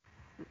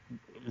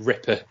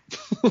Ripper.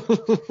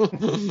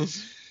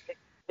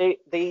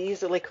 they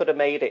easily could have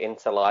made it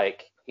into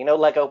like,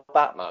 Lego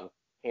Batman.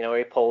 Where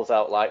he pulls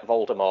out like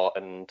Voldemort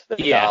and the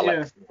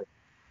Daleks. Yeah.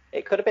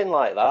 It could have been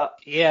like that.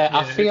 Yeah, Yeah,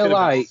 I it feel could've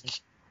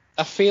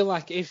been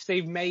like awesome. if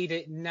they made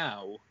it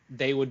now,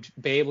 they would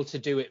be able to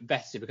do it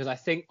better, because I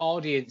think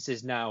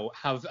audiences now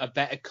have a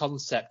better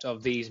concept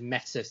of these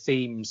meta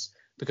themes,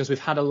 because we've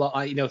had a lot,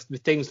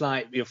 with things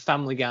like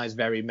Family Guy's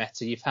very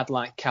meta. You've had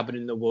like Cabin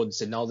in the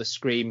Woods and all the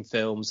Scream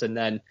films, and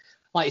then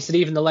like you said,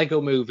 even the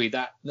Lego Movie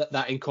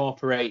that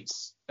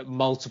incorporates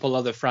multiple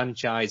other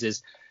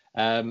franchises.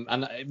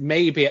 And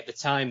maybe at the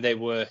time they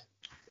were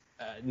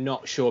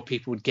not sure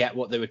people would get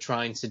what they were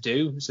trying to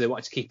do, so they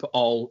wanted to keep it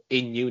all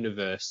in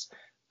universe.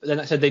 But then,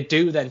 like I said, they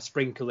do then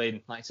sprinkle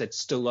in, like I said,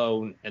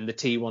 Stallone and the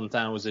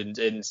T-1000,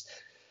 and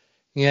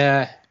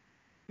yeah.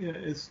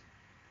 Yeah,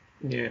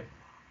 yeah.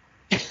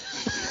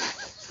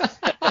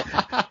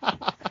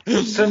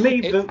 For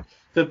me,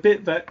 the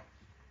bit that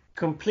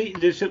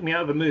completely took me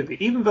out of the movie,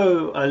 even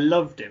though I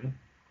loved him,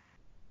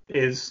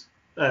 is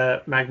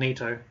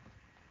Magneto.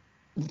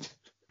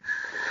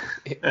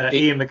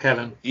 Ian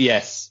McKellen.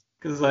 Yes.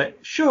 Because, like,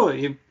 sure,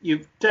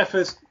 you've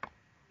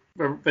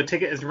the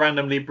ticket has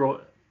randomly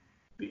brought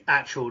the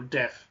actual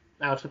death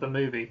out of the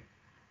movie.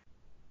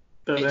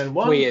 But It's then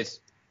weird.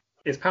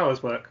 his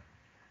powers work.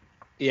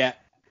 Yeah.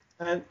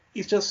 And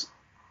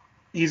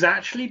he's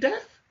actually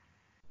deaf?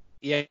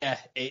 Yeah,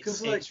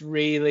 'Cause, like- it's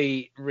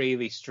really,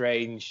 really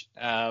strange.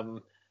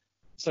 So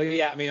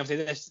yeah, I mean,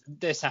 obviously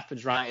this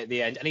happens right at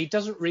the end, and he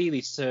doesn't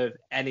really serve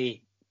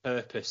any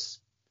purpose.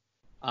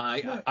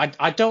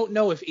 I don't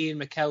know if Ian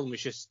McKellen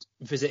was just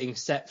visiting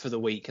set for the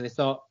week, and they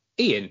thought,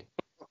 Ian,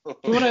 do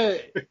you want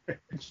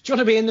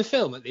to be in the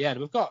film at the end?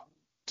 We've got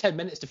 10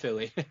 minutes to fill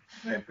in.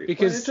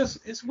 Because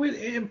it's weird.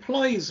 It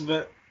implies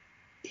that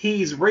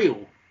he's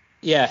real,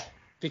 yeah,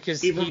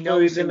 because even he though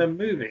knows he's in who- a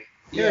movie.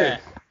 Yeah,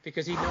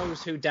 because he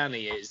knows who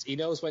Danny is. He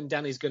knows when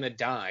Danny's going to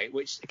die,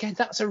 which, again,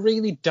 that's a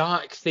really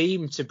dark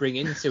theme to bring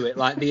into it.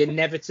 Like, the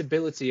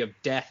inevitability of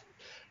death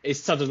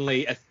is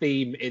suddenly a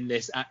theme in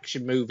this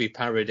action movie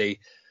parody.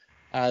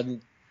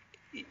 And,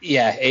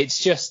 yeah,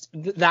 it's just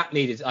that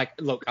needed. Like,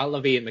 look, I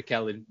love Ian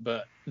McKellen,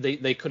 but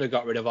they could have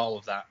got rid of all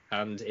of that,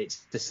 and it's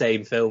the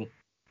same film.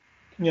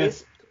 Yeah.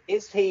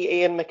 Is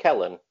he Ian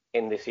McKellen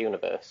in this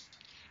universe?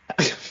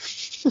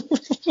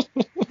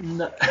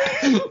 No.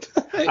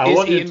 Is I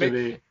want Ian him to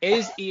Mc- be.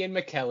 Is Ian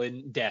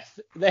McKellen deaf?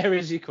 There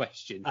is your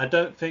question. I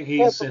don't think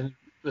he's in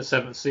the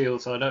Seventh Seal,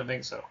 so I don't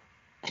think so.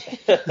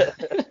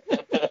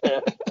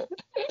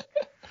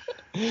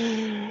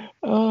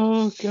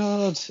 Oh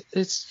God,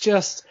 it's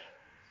just,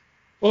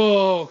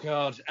 oh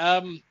God.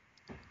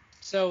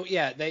 So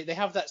yeah, they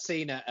have that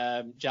scene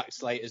at Jack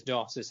Slater's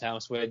daughter's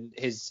house when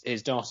his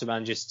daughter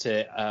manages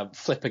to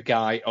flip a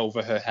guy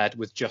over her head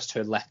with just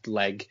her left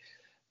leg.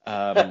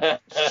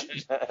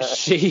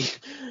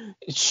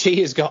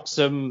 She has got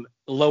some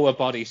lower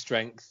body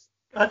strength.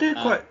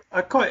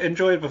 I quite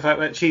enjoyed the fact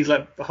that she's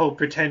like the whole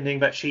pretending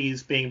that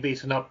she's being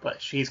beaten up,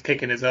 but she's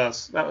kicking his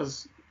ass. That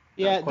was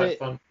quite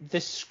fun. The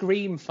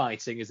scream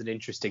fighting is an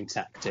interesting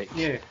tactic.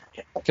 Yeah.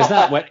 Because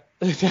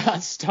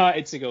that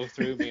started to go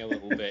through me a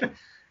little bit.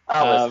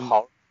 That was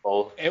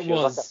horrible. It She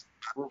was. like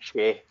a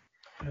banshee.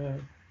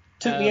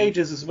 Took me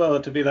ages as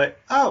well to be like,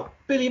 oh,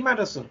 Billy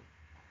Madison.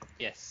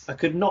 Yes. I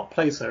could not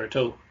place her at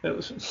all. It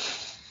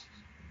was.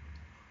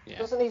 Yeah.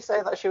 Doesn't he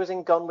say that she was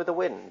in Gone with the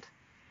Wind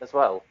as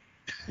well?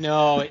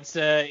 No, it's he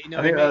think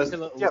makes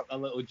that a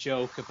little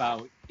joke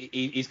about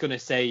he's going to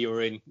say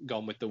you're in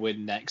Gone with the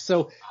Wind next.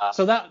 So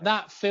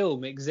that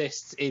film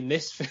exists in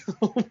this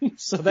film.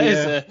 So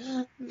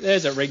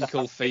there's a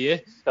wrinkle for you.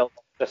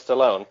 Just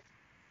alone.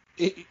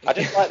 I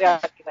just like the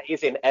idea that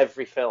he's in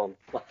every film.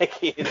 Like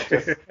he is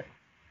just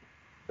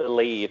the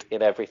lead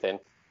in everything.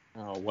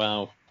 Oh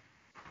wow,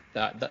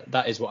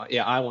 that is what.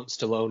 Yeah, I want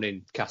Stallone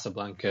in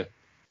Casablanca.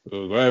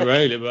 Oh,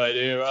 really, my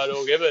dear, I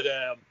don't give a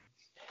damn.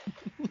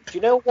 Do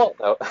you know what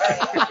though?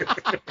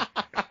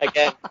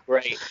 Again,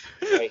 great.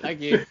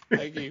 Thank you.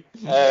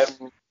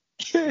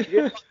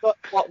 You know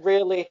what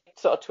really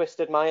sort of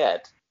twisted my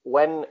head?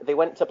 When they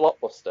went to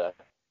Blockbuster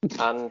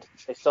and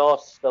they saw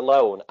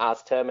Stallone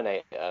as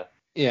Terminator.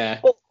 Yeah.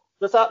 Well,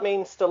 does that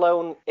mean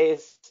Stallone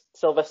is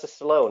Sylvester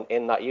Stallone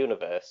in that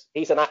universe?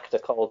 He's an actor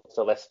called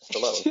Sylvester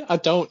Stallone. I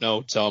don't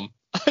know, Tom.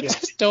 I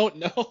just don't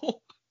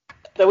know.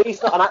 So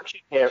he's not an action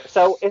hero.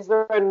 So is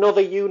there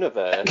another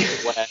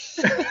universe where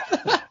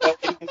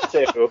going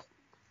into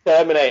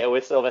Terminator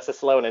with Sylvester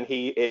Stallone and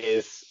he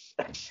is...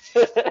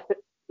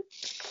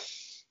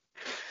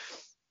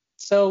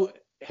 So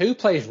who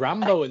plays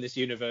Rambo in this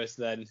universe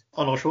then?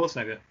 Arnold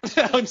Schwarzenegger.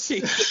 Oh,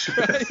 Jesus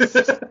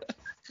Christ.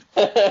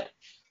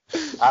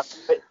 I'd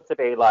fit to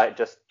be like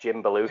just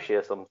Jim Belushi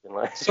or something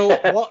like. So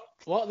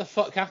what the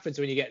fuck happens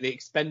when you get the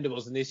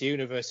Expendables in this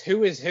universe?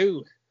 Who is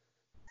who?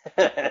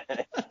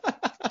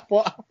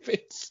 What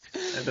happens?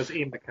 And there's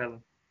Ian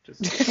McKellen.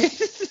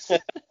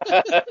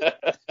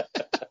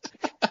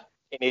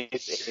 in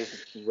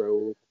his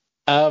robe.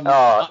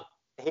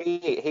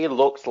 He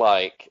looks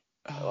like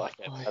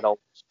an old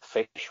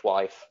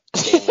fishwife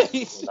in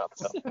that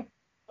film.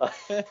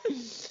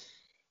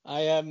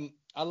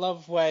 I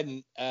love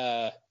when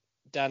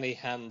Danny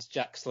hands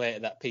Jack Slater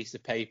that piece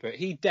of paper.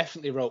 He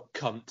definitely wrote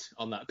cunt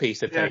on that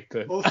pice of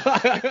paper.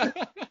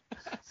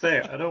 Say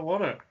it. I don't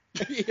want to.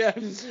 Yeah,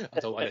 I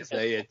don't want to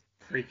say it.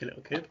 Freaky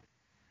little kid.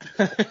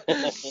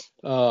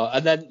 Oh,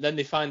 and then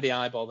they find the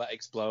eyeball that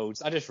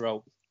explodes. I just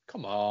wrote,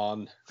 come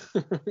on.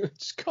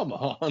 Just come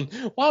on.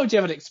 Why would you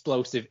have an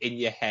explosive in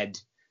your head?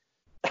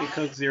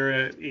 Because you're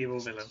an evil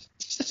villain.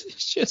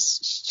 It's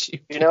just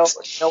stupid. You know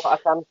what I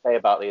can say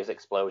about these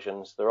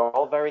explosions? They're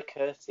all very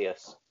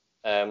courteous.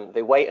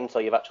 They wait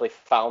until you've actually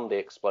found the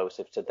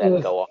explosive to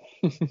then go off.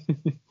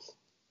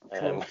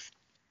 And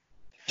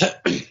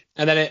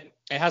then it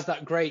has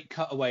that great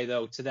cutaway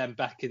though to them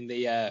back in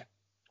the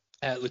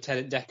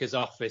Lieutenant Decker's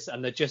office,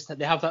 and they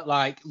have that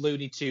like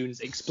Looney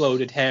Tunes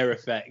exploded hair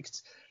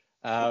effect.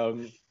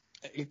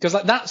 Because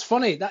like that's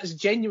funny, that's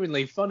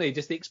genuinely funny.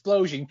 Just the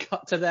explosion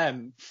cut to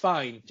them,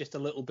 fine, just a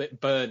little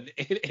bit burnt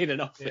in an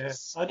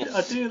office. Yeah,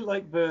 I do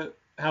like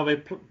how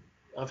they.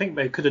 I think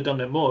they could have done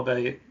it more.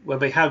 Where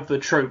they have the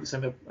tropes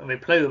and they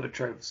play with the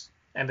tropes,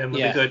 and then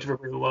when they go to the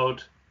real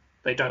world,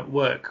 they don't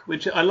work.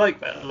 Which I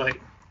like that.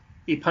 Like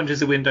he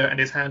punches the window and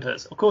his hand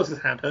hurts. Of course, his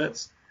hand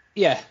hurts.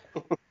 Yeah.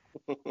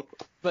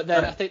 But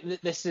then I think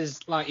that this is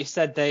like you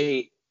said,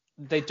 they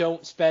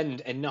don't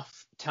spend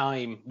enough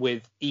time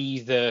with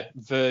either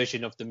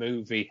version of the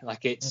movie.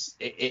 Like it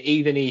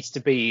either needs to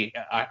be,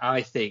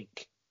 I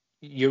think,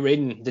 you're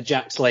in the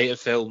Jack Slater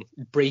film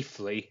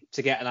briefly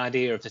to get an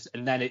idea of this,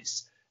 and then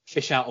it's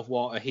fish out of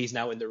water, he's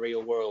now in the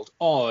real world,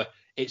 or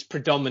it's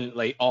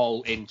predominantly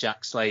all in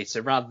Jack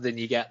Slater, rather than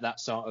you get that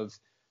sort of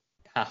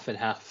half and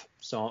half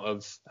sort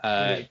of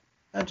and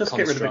just construct.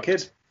 Get rid of the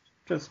kid.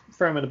 Just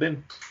throw him in the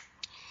bin.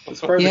 Let's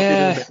throw the kid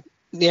in the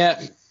bin.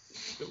 Yeah.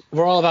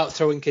 We're all about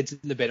throwing kids in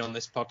the bin on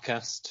this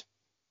podcast.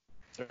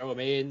 Throw them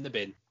in the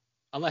bin.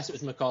 Unless it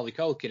was Macaulay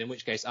Culkin, in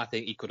which case I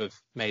think he could have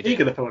made He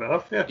could have pulled it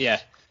off, yeah. Yeah,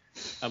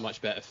 a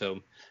much better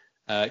film.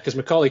 Because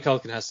Macaulay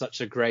Culkin has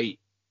such a great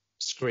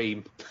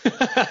scream.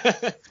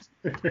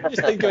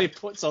 Just think how he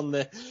puts on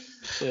the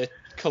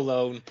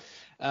cologne.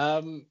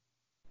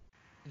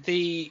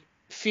 The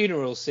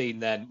funeral scene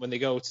then, when they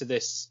go to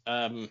this,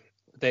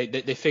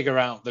 they figure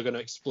out they're going to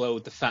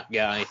explode the fat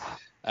guy.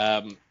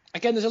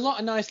 Again, there's a lot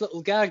of nice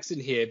little gags in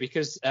here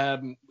because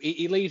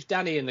he leaves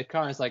Danny in the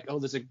car and it's like, oh,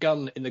 there's a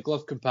gun in the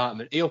glove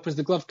compartment. He opens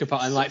the glove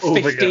compartment and like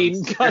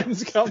 15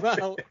 guns come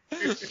out.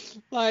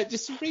 Like,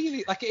 just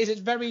really, like, it's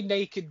very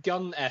Naked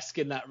Gun-esque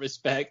in that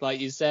respect, like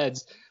you said.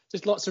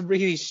 Just lots of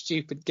really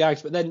stupid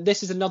gags. But then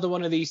this is another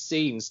one of these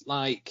scenes,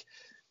 like,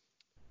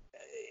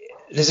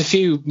 there's a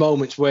few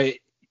moments where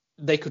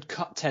they could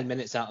cut 10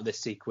 minutes out of this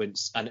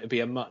sequence and it would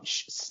be a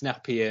much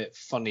snappier,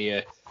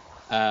 funnier...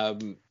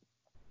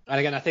 And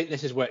again, I think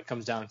this is where it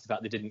comes down to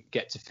that they didn't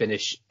get to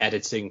finish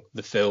editing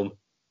the film.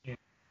 Yeah.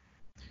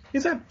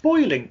 Is that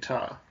boiling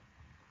tar?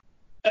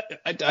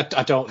 I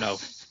don't know.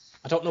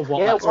 I don't know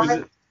what that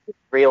is.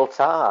 Real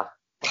tar.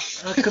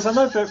 Because I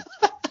know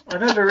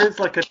there is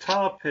like a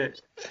tar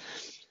pit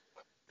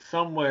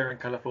somewhere in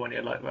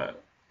California like that.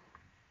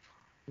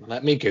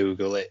 Let me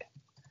Google it.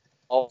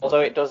 Although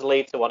it does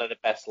lead to one of the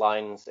best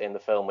lines in the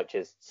film, which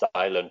is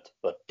silent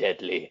but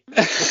deadly.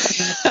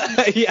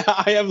 Yeah,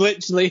 I have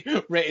literally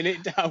written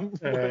it down.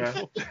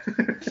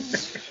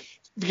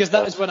 Because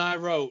that is when I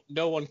wrote,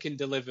 no one can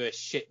deliver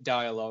shit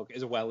dialogue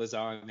as well as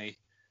Arnie.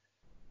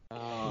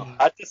 Oh.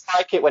 I just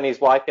like it when he's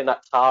wiping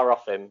that tar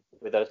off him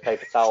with those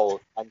paper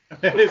towels. And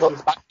it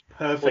comes back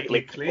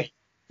perfectly clean.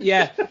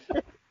 Yeah.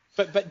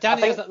 But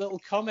Danny has that little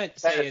comment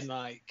saying,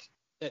 like,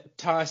 that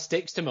tar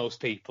sticks to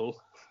most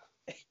people.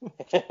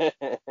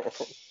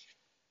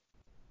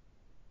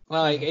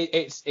 Like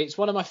it's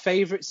one of my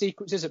favourite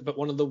sequences, but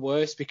one of the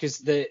worst because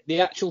the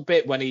actual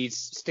bit when he's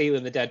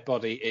stealing the dead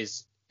body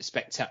is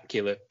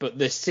spectacular. But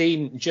the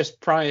scene just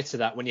prior to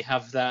that, when you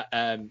have that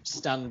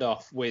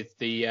standoff with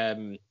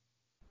the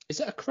is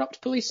it a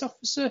corrupt police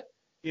officer?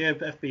 Yeah,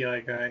 the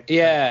FBI guy.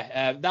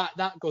 Yeah,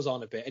 that goes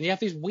on a bit, and you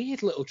have these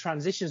weird little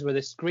transitions where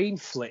the screen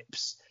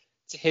flips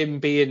to him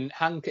being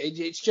handcuffed.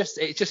 It's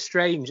just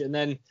strange, and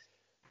then.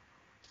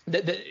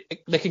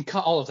 They can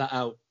cut all of that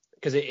out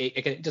because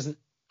it doesn't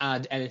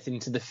add anything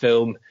to the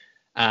film,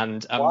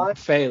 and Why would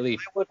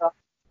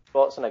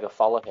Schwarzenegger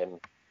follow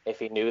him if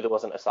he knew there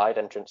wasn't a side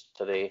entrance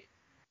to the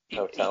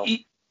hotel?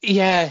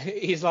 Yeah,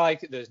 he's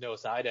like, there's no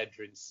side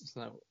entrance. It's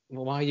like,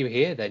 well, why are you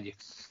here then, you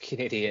fucking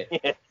idiot?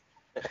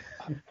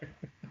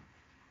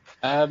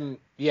 Yeah.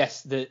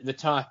 Yes, the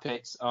tar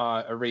pits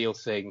are a real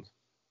thing.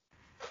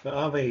 But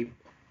are they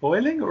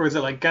boiling or is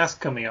it like gas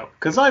coming up?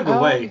 Because either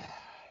way.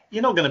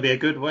 You're not going to be a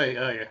good way,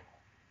 are you?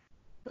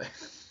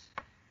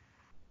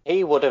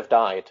 He would have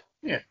died.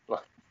 Yeah.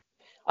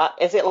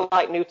 Is it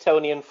like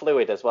Newtonian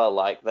fluid as well?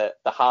 Like the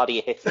harder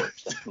you hit it,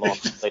 the more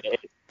solid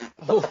it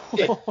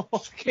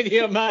is. Can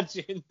you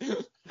imagine?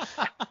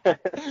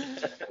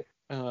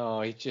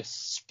 Oh, he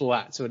just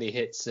splats when he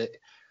hits it.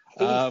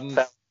 He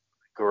felt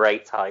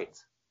great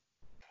height.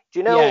 Do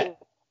you know,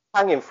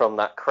 hanging from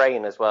that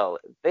crane as well,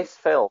 this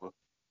film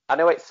I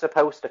know it's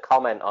supposed to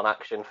comment on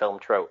action film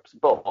tropes,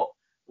 but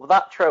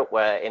that trope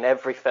where in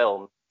every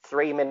film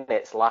 3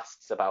 minutes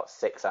lasts about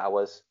 6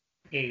 hours.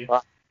 Yeah.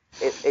 Like,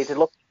 it's a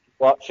look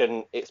watch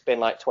and it's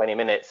been like 20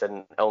 minutes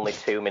and only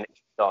 2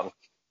 minutes gone.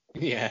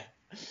 Yeah.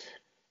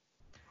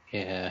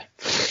 I'm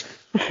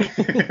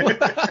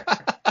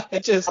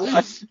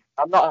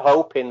not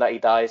hoping that he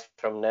dies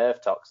from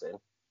nerve toxin.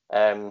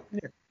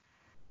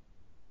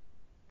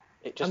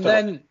 It just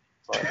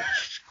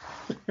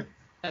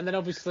and then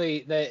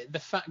obviously the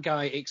fat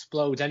guy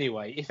explodes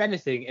anyway. If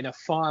anything, in a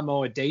far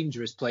more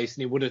dangerous place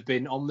than he would have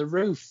been on the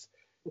roof.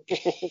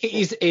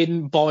 He's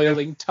in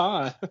boiling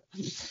tar.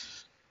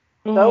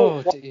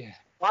 Dear.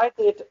 Why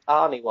did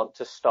Arnie want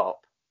to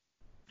stop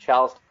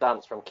Charles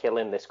Dance from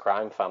killing this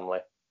crime family?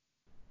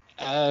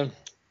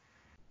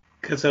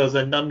 Because there was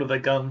a nun with a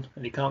gun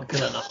and you can't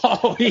kill her.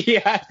 Oh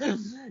yeah,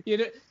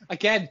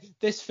 again,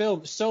 this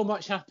film, so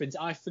much happens.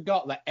 I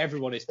forgot that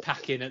everyone is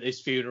packing at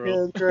this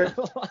funeral. Yeah, great.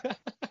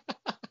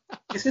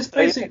 Is this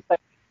basically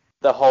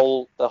the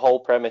whole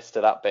premise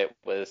to that bit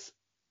was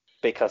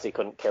because he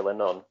couldn't kill a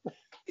nun?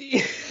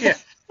 Yeah.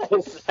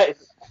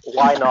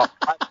 Why not?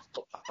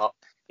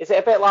 Is it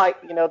a bit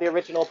like the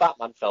original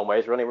Batman film where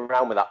he's running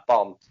around with that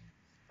bomb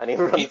and he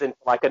runs into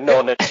like a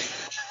nun and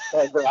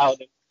turns around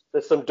and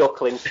there's some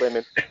ducklings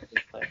swimming?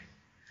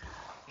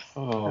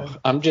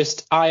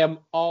 I am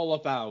all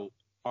about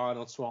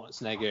Arnold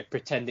Schwarzenegger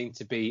pretending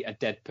to be a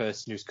dead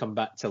person who's come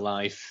back to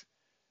life.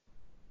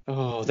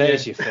 Oh,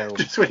 there's your film.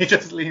 Just when he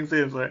just leans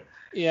in, like,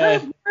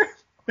 yeah.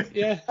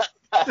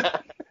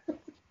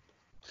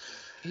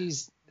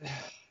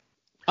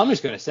 I'm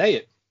just going to say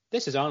it.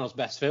 This is Arnold's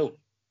best film.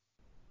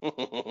 There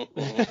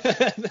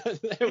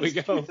we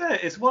go. To be fair,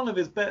 it's one of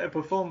his better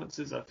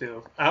performances, I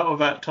feel, out of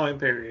that time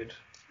period.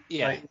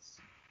 Yeah.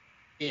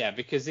 Yeah,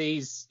 because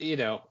he's,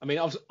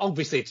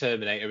 obviously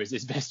Terminator is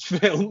his best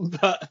film,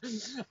 but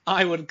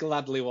I would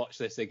gladly watch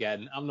this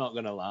again. I'm not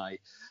going to lie.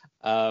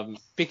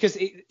 Because,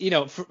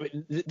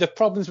 the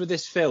problems with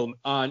this film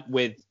aren't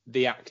with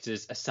the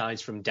actors aside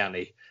from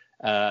Danny.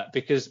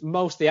 Because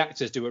most of the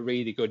actors do a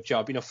really good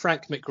job.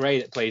 Frank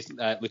McRae that plays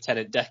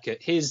Lieutenant Decker,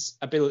 his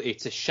ability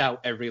to shout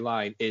every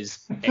line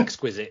is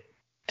exquisite.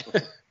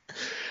 It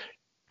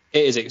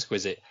is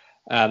exquisite.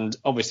 And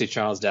obviously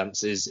Charles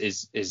Dance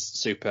is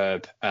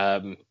superb.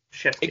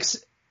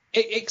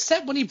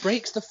 Except when he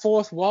breaks the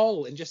fourth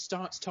wall and just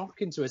starts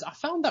talking to us. I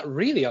found that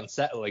really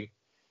unsettling.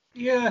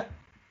 Yeah.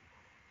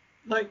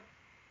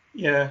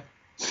 Yeah.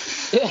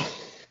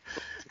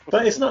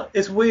 But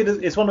it's weird.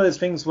 It's one of those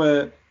things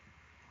where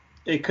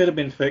it could have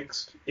been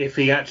fixed if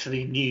he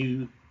actually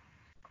knew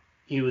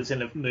he was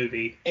in a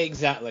movie.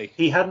 Exactly.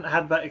 He hadn't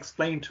had that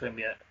explained to him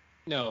yet.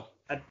 No.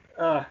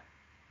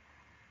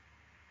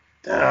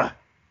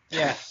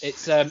 Yeah,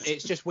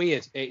 it's just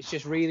weird. It's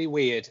just really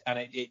weird,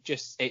 and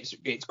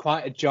it's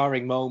quite a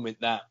jarring moment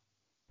that,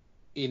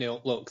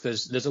 look,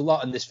 there's a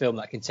lot in this film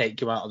that can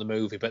take you out of the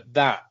movie, but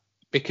that,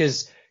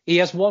 because he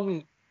has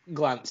one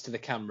glance to the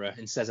camera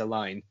and says a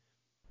line,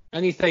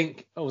 and you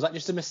think, oh, was that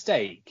just a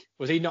mistake?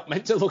 Was he not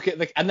meant to look at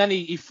the? And then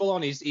he full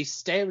on, he's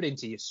staring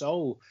into your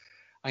soul,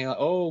 and you're like,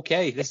 oh,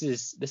 okay, this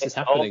is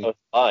happening. Almost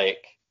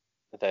like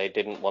they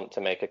didn't want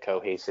to make a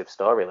cohesive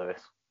story,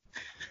 Lewis.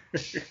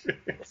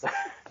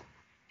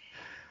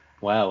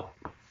 Well,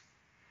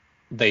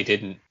 they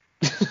didn't.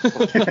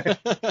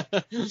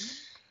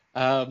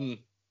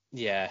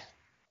 Yeah.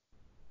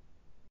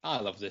 I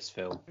love this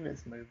film.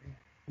 This movie.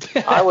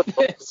 I would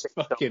love this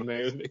fucking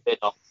movie.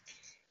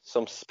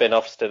 Some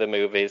spin-offs to the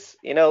movies.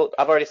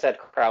 I've already said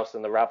Krause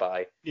and the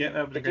Rabbi. Yeah,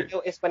 that would be good. Did you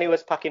notice when he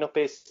was packing up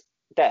his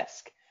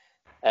desk,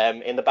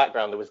 in the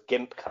background there was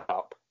Gimp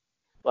Cop?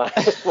 Like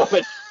this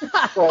woman.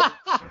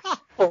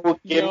 Full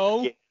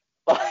Gimp.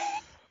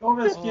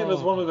 Almost give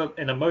us one of them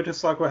in a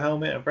motorcycle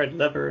helmet and red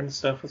leather and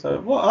stuff. So,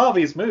 what are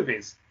these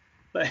movies?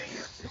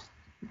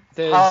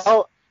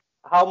 How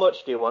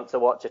much do you want to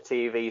watch a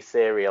TV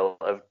serial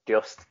of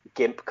just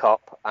Gimp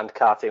Cop and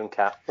Cartoon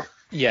Cat?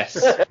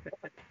 Yes.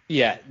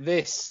 Yeah,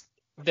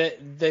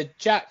 the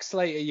Jack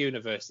Slater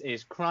universe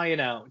is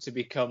crying out to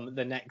become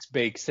the next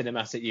big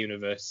cinematic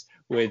universe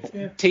with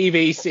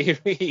TV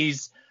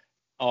series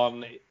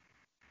on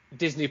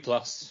Disney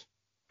Plus.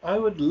 I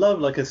would love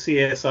like a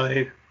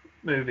CSI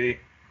movie.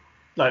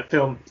 Like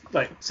film,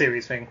 like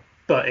series thing,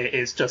 but it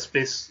is just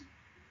this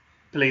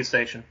police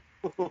station,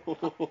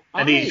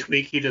 and each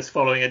week you're just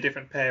following a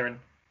different pair and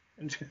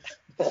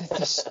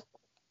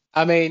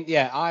I mean,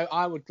 yeah,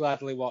 I would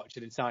gladly watch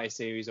an entire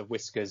series of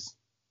Whiskers.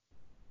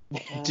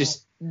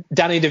 Just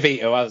Danny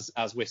DeVito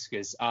as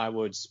Whiskers. I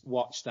would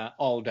watch that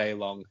all day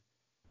long.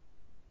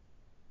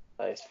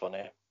 That is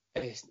funny.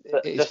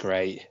 It's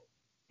great.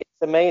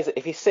 It's amazing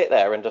if you sit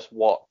there and just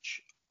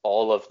watch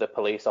all of the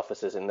police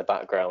officers in the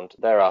background.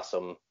 There are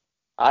some.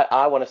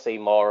 I want to see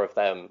more of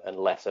them and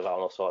less of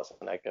Arnold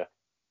Schwarzenegger.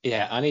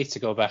 Yeah, I need to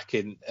go back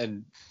do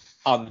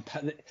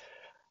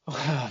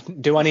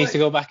I need to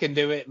go back and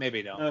do it?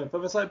 Maybe not. No, but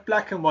there's like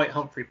black and white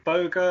Humphrey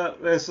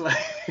Bogart. There's like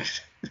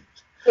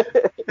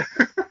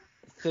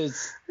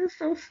there's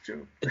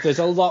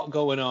a lot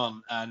going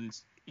on, and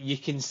you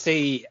can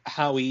see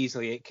how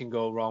easily it can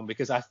go wrong,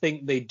 because I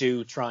think they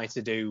do try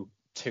to do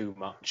too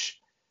much.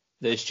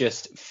 There's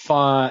just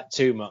far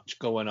too much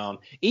going on.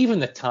 Even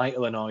the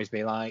title annoys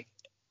me. Like,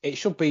 it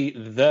should be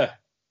The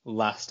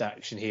Last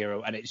Action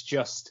Hero, and it's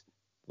just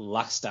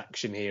Last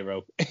Action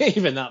Hero.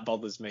 Even that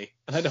bothers me,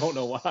 and I don't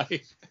know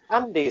why.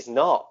 Andy's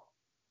not.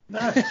 No.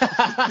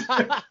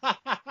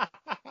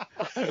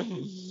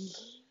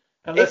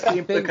 Unless the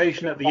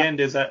implication at the end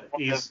is that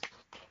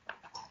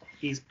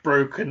he's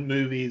broken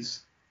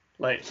movies.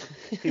 Like,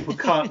 people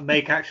can't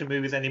make action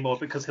movies anymore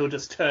because he'll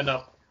just turn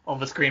up on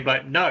the screen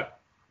like, no,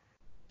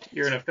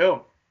 you're in a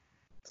film.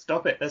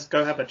 Stop it. Let's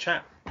go have a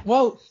chat.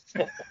 Well,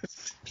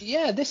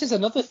 yeah, this is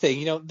another thing.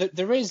 You know,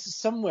 there is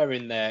somewhere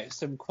in there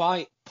some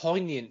quite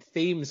poignant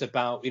themes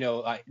about, you know,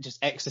 like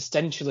just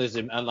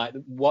existentialism and like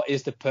what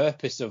is the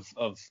purpose of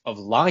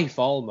life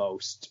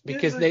almost.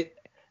 Because I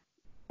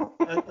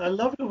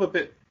love it a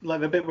bit, like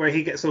the bit where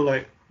he gets all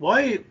like,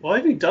 why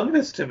have you done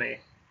this to me?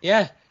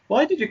 Yeah.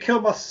 Why did you kill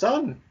my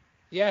son?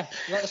 Yeah,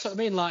 that's what I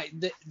mean. Like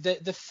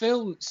the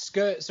film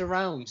skirts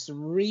around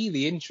some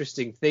really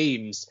interesting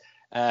themes.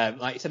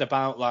 Like you said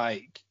about,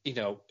 like, you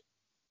know,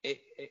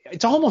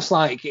 it's almost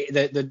like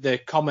the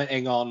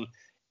commenting on,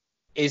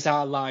 is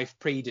our life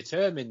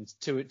predetermined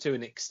to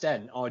an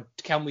extent, or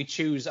can we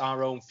choose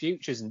our own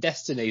futures and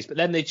destinies? But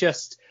then they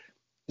just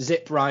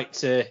zip right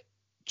to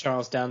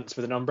Charles Dance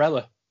with an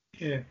umbrella.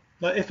 Yeah,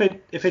 like if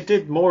it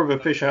did more of a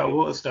fish out of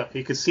water stuff,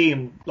 you could see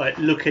him like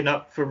looking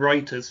up for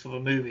writers for the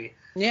movie.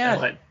 Yeah,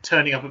 and, like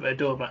turning up at their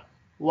door, but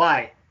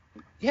why?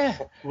 Yeah,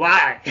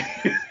 why?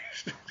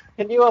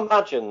 Can you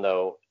imagine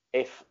though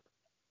if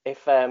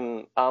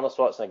Arnold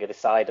Schwarzenegger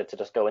decided to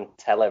just go and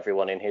tell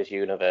everyone in his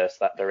universe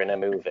that they're in a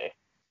movie?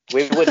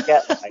 We would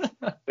get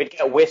we'd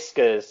get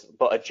Whiskers,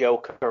 but a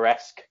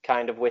Joker-esque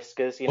kind of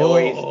Whiskers, you know,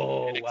 where he's in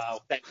an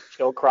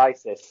existential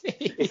crisis.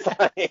 It's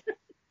like,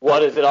 what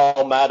does it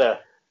all matter?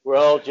 We're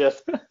all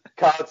just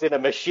cards in a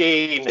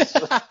machine. It's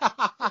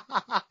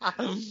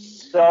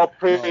all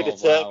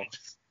predetermined. Oh, wow.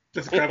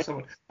 Just grab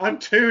someone. I'm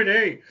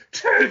 2D.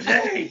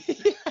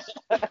 2D.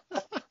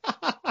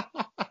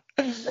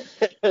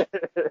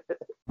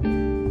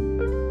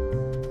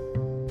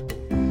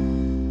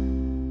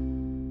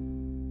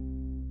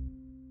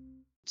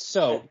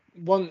 So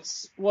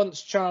once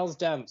Charles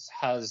Dance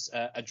has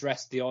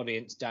addressed the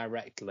audience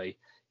directly,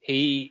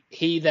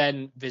 he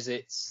then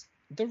visits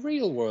the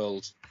real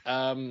world.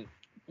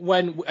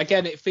 When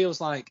again it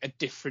feels like a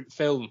different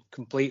film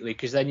completely,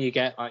 because then you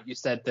get, like you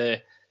said,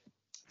 the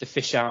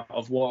fish out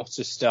of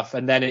water stuff,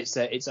 and then it's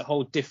a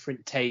whole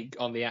different take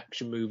on the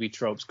action movie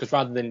tropes, because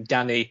rather than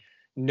Danny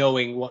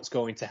knowing what's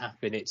going to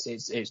happen,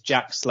 it's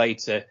Jack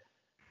Slater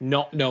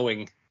not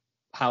knowing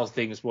how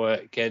things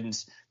work. And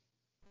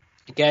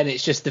again,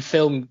 it's just the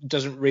film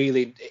doesn't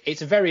really,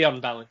 it's a very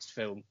unbalanced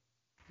film,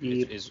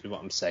 is what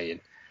I'm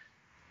saying.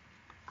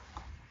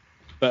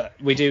 But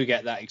we do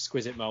get that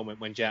exquisite moment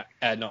when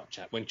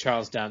when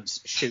Charles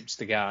Dance shoots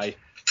the guy,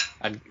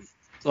 and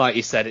like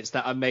you said, it's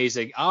that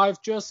amazing,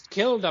 I've just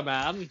killed a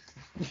man.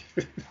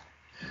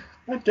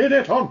 I did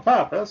it on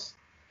purpose.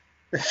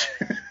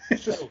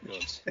 So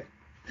good.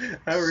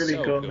 That really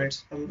got me.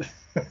 And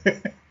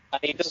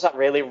he does that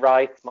really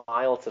wry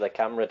smile to the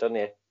camera, doesn't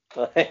he?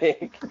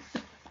 Like,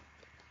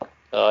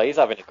 oh, he's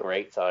having a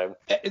great time.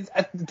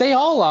 They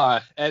all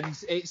are, and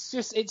it's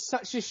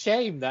such a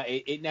shame that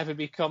it never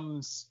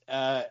becomes,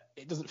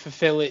 it doesn't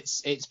fulfill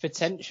its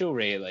potential,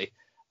 really.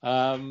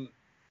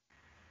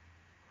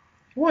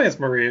 Why is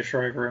Maria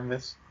Shriver in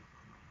this?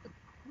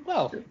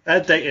 Well,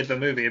 that dated the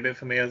movie a bit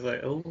for me. I was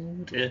like, oh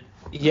dear.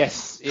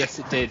 Yes,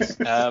 it did.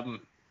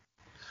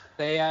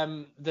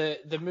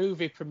 The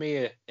movie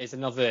premiere is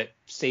another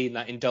scene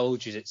that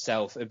indulges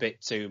itself a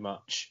bit too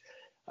much,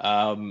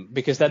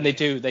 because then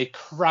they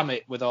cram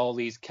it with all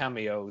these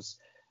cameos,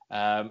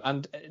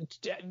 and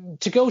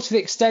to go to the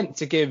extent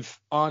to give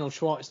Arnold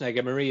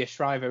Schwarzenegger, Maria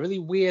Shriver, a really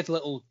weird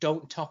little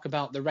 "don't talk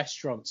about the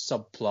restaurant"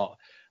 subplot.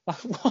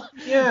 What?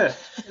 Yeah.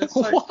 It's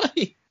like,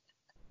 why?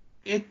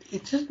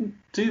 It didn't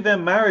do their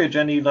marriage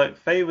any like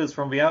favors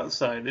from the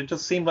outside. It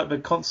just seemed like they're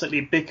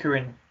constantly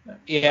bickering.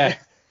 Yeah.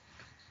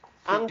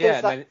 And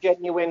there's that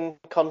genuine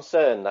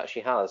concern that she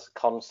has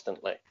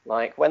constantly.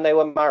 Like, when they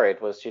were married,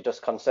 was she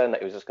just concerned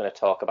that he was just going to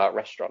talk about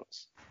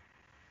restaurants?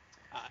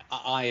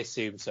 I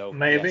assume so.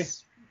 Maybe.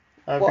 Yes.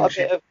 I what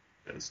think a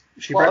bit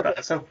she of wrote that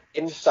herself.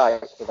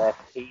 Insight to their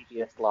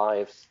tedious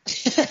lives.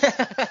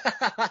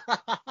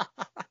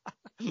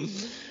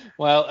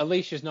 Well,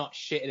 Alicia's not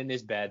shitting in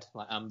his bed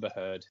like Amber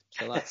Heard,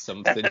 so that's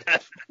something.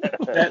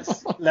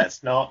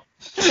 Let's not.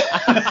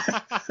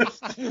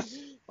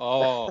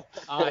 Oh,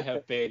 I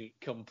have been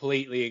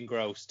completely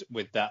engrossed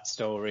with that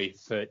story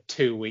for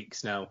 2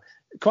 weeks now.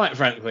 Quite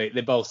frankly,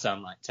 they both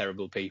sound like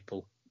terrible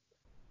people.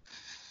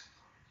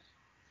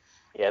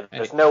 Yeah,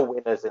 there's no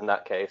winners in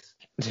that case.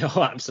 No,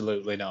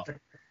 absolutely not.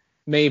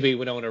 Maybe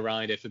Winona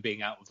Ryder for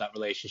being out of that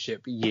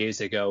relationship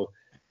years ago,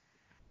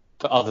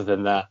 but other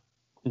than that,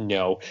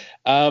 no.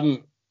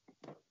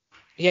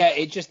 Yeah,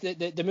 it just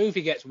the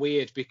movie gets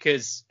weird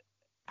because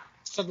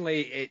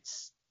suddenly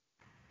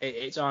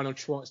it's Arnold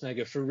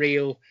Schwarzenegger for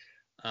real,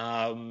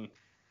 and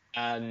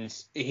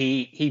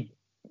he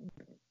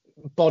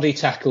body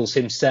tackles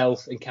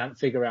himself and can't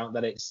figure out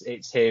that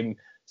it's him,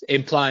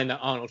 implying that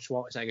Arnold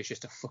Schwarzenegger's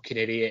just a fucking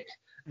idiot.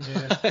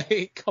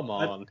 Yeah. Come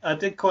on. I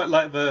did quite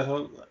like the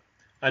whole,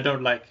 I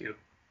don't like you.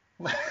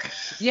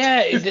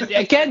 Yeah,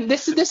 again,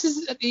 this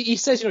is. He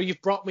says,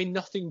 you've brought me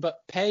nothing but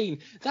pain.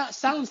 That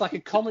sounds like a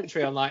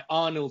commentary on like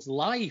Arnold's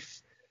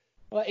life.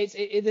 Well,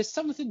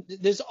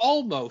 there's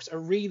almost a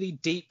really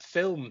deep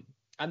film,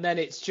 and then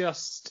it's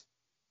just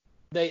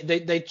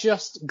they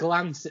just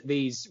glance at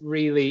these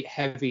really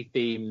heavy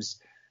themes,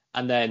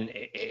 and then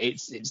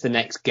it's the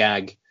next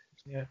gag.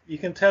 Yeah, you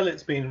can tell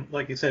it's been,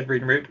 like you said,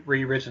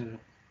 rewritten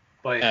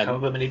by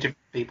however many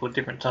different people at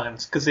different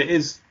times, because it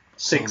is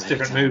six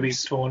different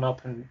movies torn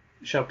up and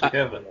shoved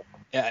together.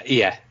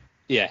 Yeah,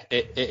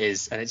 it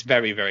is, and it's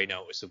very, very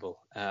noticeable.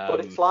 But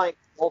it's like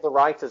all the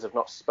writers have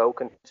not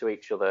spoken to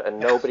each other, and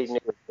nobody knew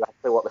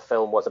exactly what the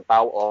film was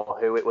about or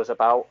who it was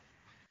about.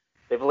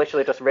 They've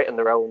literally just written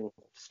their own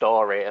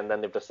story, and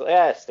then they've just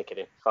stick it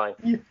in, fine.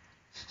 Yeah.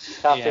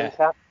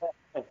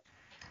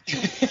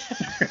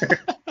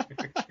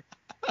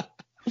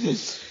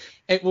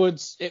 It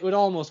would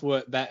almost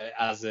work better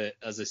as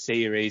a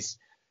series,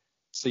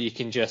 so you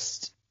can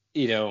just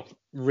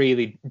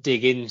really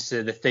dig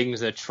into the things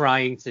they're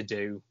trying to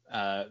do,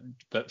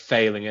 but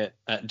failing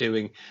at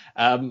doing.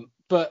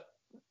 But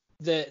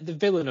the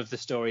villain of the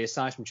story,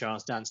 aside from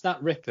Charles Dance,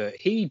 that Ripper,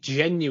 he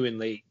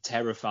genuinely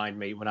terrified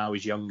me when I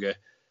was younger.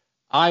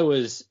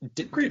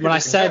 When I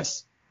said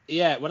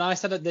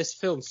that this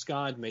film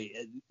scarred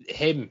me,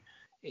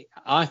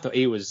 I thought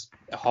he was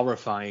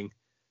horrifying.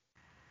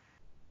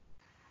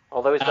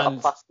 Although he's got a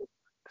plastic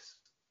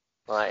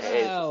box.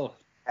 It's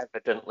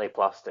evidently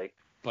plastic.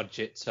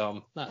 Budget,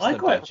 Tom. That's the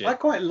budget. I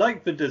quite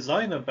like the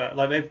design of that.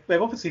 Like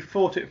they've obviously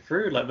thought it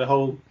through, like the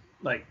whole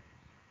like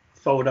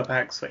fold up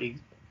axe that he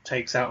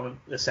takes out and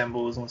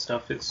assembles and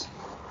stuff. You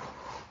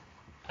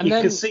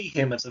can see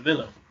him as a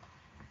villain.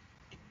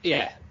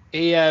 Yeah.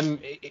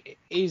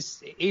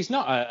 He's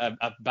not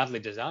a badly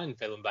designed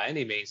villain by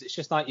any means. It's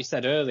just like you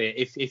said earlier,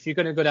 if you're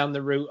going to go down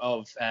the route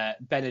of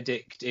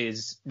Benedict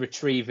is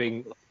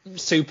retrieving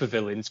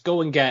supervillains,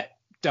 go and get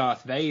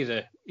Darth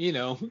Vader.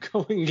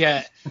 Go and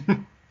get.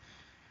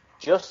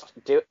 Just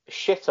do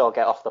shit or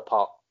get off the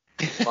pot.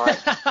 Right.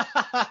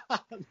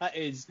 That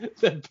is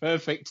the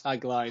perfect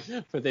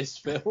tagline for this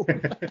film.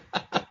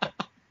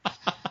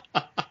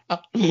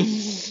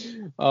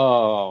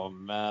 Oh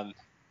man.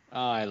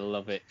 I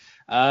love it.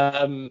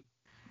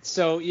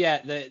 So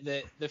yeah,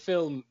 the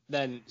film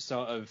then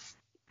sort of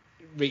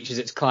reaches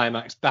its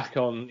climax back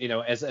on,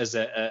 as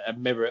a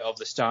mirror of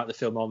the start of the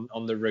film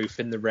on the roof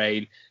in the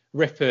rain.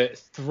 Ripper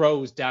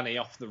throws Danny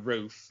off the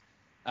roof.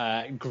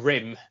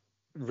 Grim,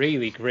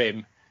 really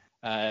grim.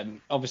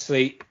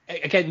 Obviously,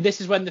 again,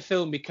 this is when the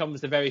film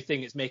becomes the very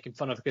thing it's making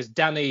fun of, because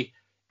Danny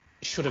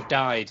should have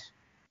died.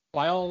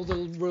 By all the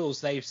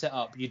rules they've set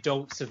up, you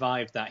don't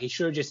survive that. He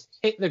should have just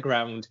hit the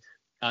ground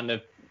and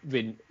have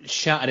been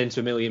shattered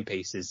into a million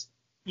pieces.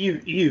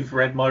 You've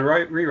read my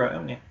rewrite,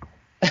 haven't you?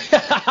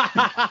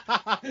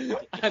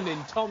 And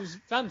in Tom's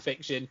fan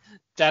fiction,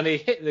 Danny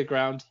hit the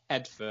ground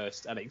head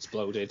first and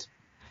exploded.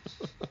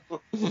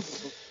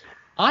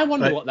 I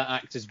wonder what that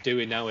actor's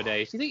doing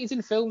nowadays. Do you think he's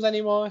in films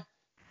anymore?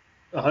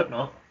 I hope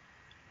not.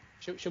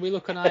 Should we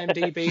look on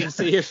IMDb and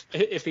see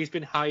if he's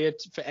been hired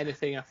for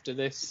anything after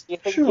this? Do you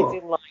think he's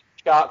in like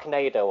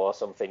Sharknado or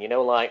something?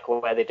 Like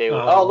where they do.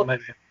 Look,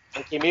 maybe.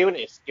 Frankie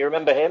Muniz. Do you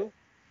remember him?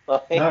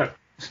 No.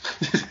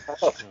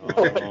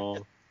 Oh,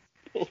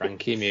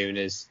 Frankie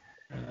Muniz.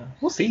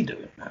 What's he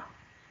doing now?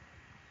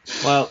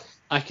 Well,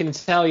 I can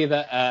tell you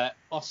that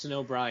Austin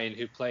O'Brien,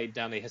 who played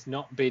Danny, has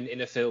not been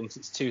in a film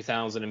since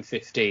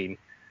 2015,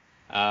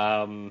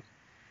 and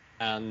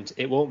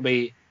it won't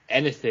be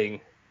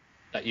anything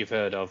that you've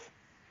heard of.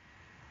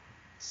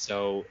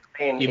 So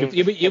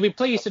you'll be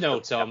pleased to know,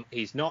 Tom,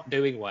 he's not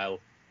doing well.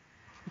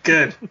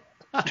 Good.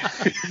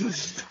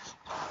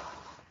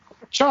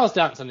 Charles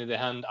Dance, on the other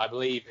hand, I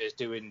believe is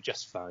doing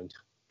just fine.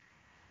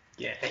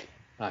 Yeah.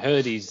 I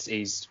heard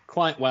he's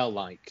quite well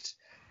liked.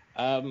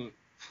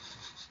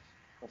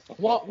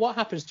 What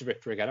happens to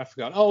Ripper again? I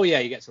forgot. Oh yeah,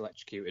 he gets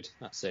electrocuted.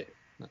 That's it.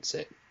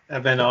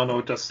 And then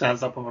Arnold just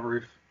stands up on the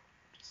roof.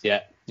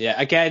 Yeah.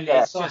 Again,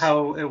 that's not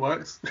how it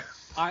works.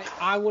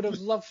 I would have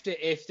loved it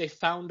if they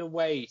found a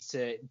way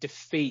to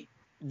defeat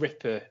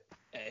Ripper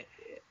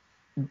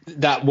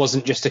that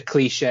wasn't just a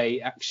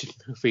cliche action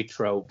movie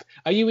trope.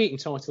 Are you eating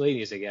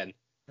tortellinis again?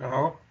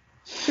 Oh.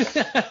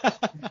 I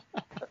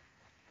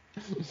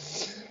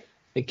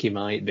think you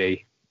might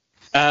be.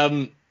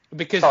 Because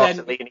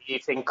tortellini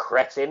eating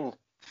cretin.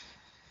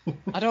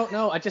 I don't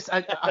know. I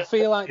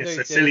feel like a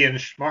Sicilian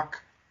schmuck.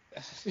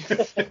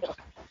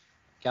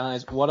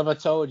 Guys, what have I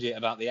told you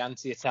about the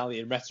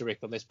anti-Italian rhetoric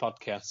on this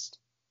podcast?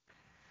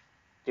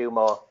 Do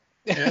more.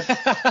 Yeah.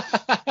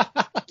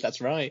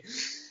 That's right.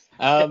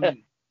 I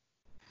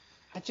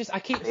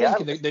keep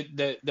thinking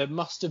that there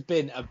must have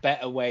been a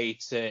better way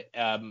to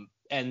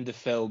end the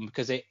film,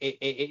 because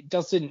it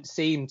doesn't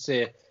seem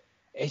to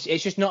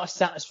it's just not a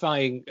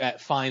satisfying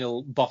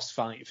final boss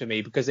fight for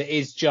me, because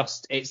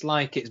it's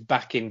like it's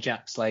back in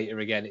Jack Slater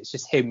again. It's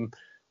just him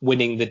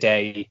winning the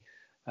day.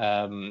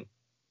 I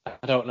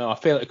don't know. I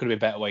feel it could be a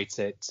better way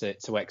to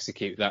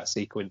execute that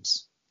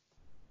sequence.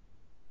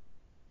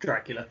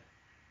 Dracula.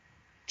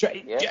 Sure.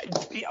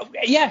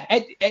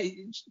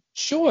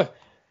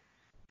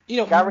 You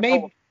know, Gary maybe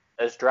Oldman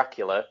as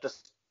Dracula,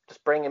 just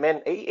bring him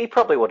in. He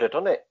probably would have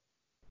done it.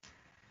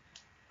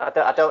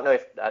 I don't know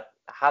if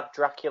had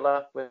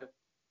Dracula with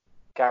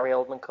Gary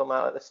Oldman come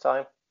out at this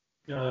time.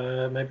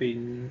 Maybe.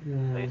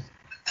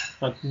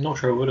 I'm not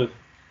sure it would have.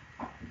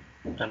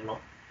 I'm not.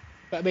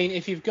 But I mean,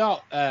 if you've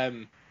got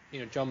John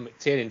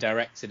McTiernan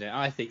directing it,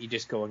 I think you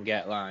just go and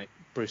get like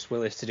Bruce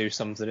Willis to do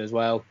something as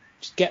well.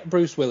 Just get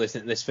Bruce Willis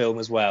into this film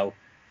as well,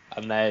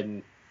 and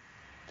then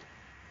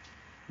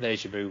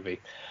there's your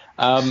movie.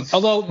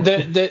 Although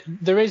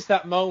there is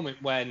that moment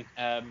when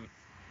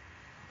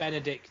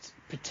Benedict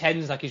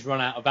pretends like he's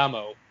run out of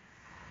ammo.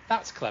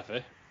 That's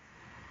clever.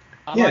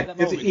 I like that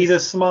moment. He's a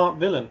smart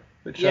villain,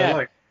 which I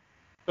like.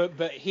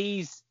 But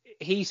he's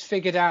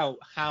figured out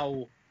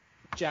how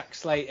Jack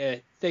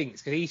Slater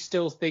thinks, because he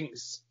still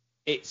thinks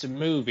it's a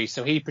movie,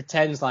 so he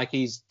pretends like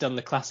he's done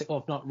the classic,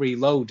 not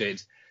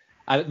reloaded.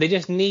 They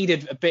just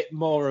needed a bit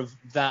more of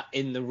that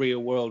in the real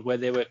world, where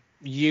they were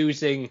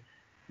using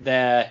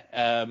their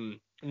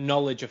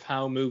knowledge of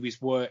how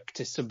movies work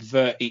to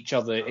subvert each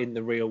other in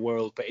the real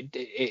world. But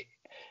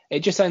it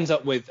just ends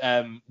up with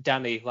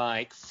Danny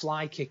like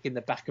fly kicking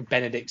the back of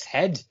Benedict's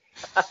head.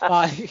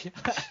 Like,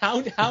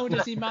 how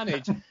does he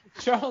manage?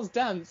 Charles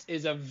Dance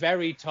is a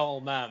very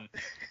tall man.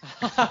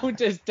 How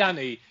does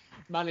Danny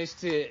manage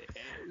to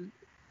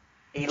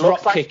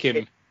drop kick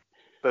him?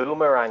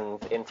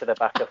 Boomeranged into the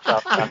back of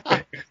Charles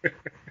Dance.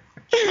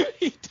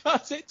 He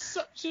does. It's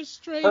such a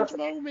strange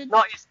moment.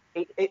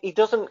 He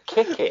doesn't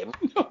kick him.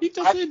 No, he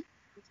doesn't.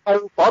 His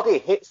own body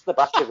hits the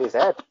back of his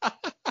head.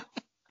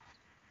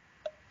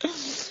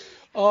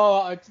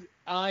 Oh,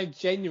 I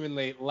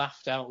genuinely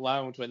laughed out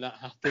loud when that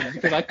happened,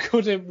 because I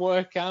couldn't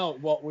work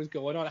out what was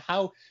going on.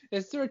 How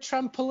is there a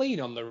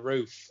trampoline on the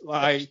roof?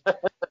 Like,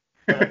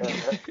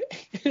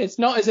 it's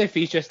not as if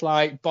he's just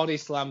like body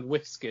slammed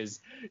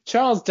Whiskers.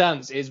 Charles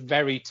Dance is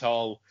very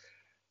tall,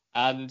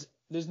 and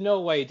there's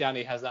no way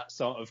Danny has that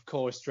sort of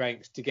core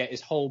strength to get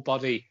his whole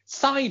body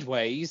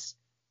sideways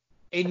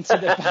into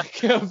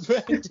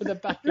the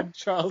back of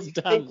Charles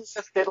Dance. He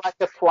just did like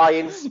a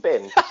flying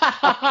spin.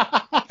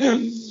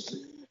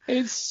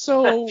 It's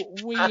so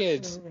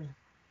weird.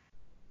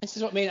 This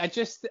is what I mean.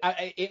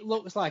 It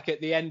looks like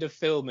at the end of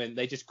filming,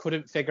 they just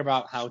couldn't figure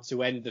out how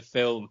to end the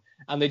film,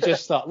 and they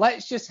just thought,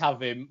 let's just have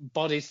him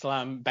body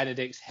slam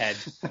Benedict's head.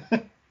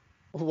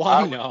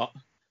 Why not?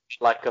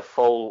 Like a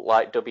full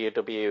like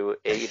WWE,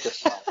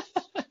 just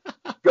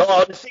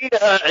John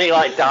Cena, and he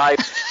like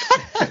dives.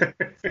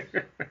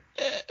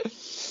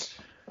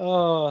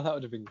 Oh, that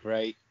would have been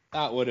great.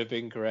 That would have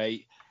been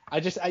great.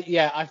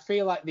 I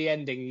feel like the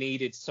ending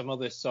needed some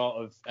other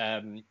sort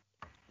of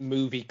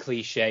movie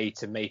cliche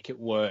to make it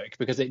work,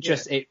 because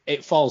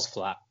it falls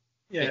flat.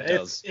 Yeah, it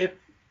does. If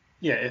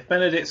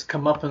Benedict's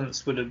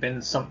comeuppance would have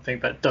been something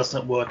that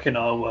doesn't work in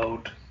our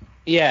world.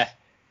 Yeah.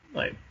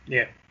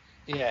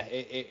 Yeah,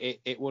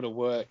 it would have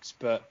worked,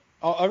 but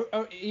or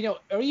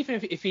even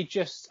if he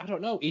just, I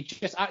don't know, he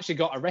just actually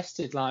got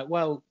arrested. Like,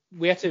 well,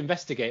 we had to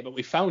investigate, but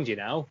we found you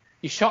now.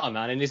 You shot a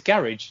man in his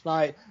garage.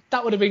 Like,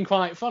 that would have been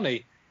quite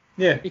funny.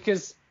 Yeah,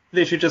 because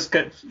literally just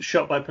get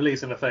shot by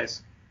police in the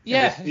face.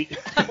 Yeah,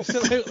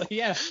 absolutely,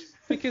 yeah.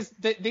 Because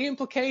the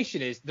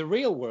implication is the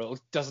real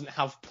world doesn't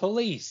have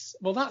police.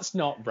 Well, that's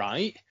not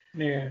right.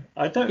 Yeah,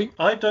 I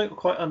don't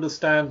quite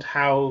understand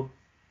how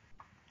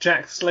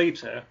Jack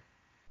Slater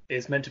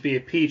is meant to be a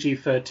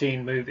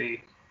PG-13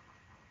 movie,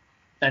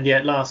 and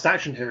yet Last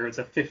Action Hero is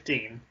a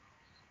 15.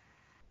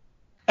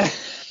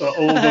 But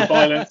all the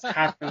violence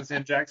happens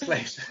in Jack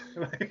Slater.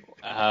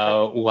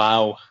 Oh,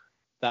 wow.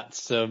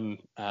 That's too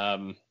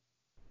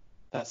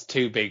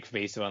big for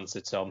me to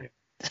answer, Tom.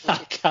 I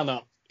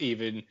cannot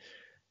even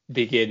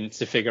begin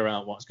to figure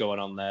out what's going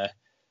on there.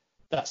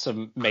 That's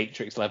some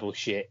Matrix level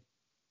shit.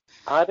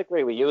 I'd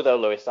agree with you though,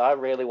 Lewis. I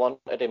really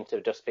wanted him to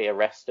just be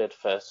arrested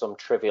for some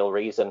trivial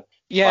reason.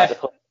 Yeah.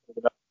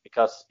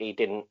 Because he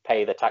didn't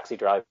pay the taxi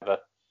driver.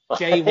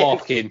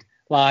 Jaywalking.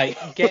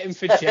 Like, get him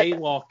for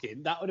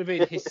jaywalking. That would have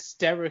been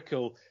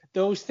hysterical.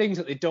 Those things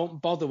that they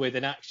don't bother with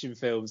in action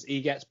films,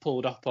 he gets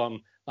pulled up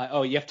on. Like,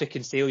 oh, you have to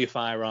conceal your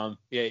firearm.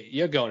 Yeah,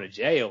 you're going to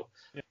jail.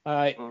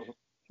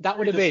 That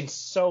would have been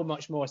so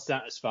much more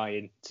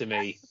satisfying to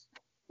me.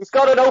 He's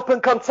got an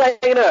open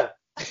container.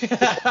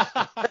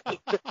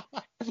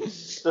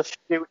 Just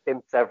shoot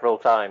him several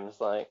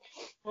times, like.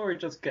 Or he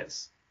just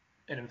gets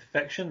an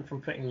infection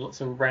from putting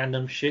lots of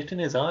random shit in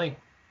his eye.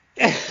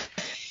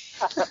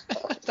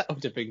 That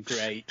would have been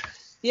great.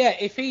 Yeah,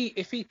 if he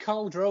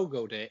Khal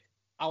Drogo'd it,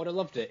 I would have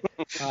loved it.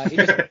 He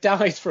just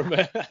died from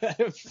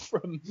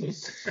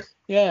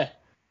yeah.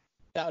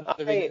 That would have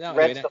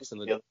been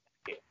excellent.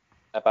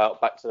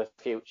 About Back to the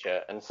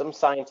Future, and some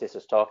scientist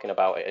was talking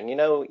about it, and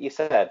you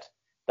said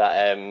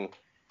that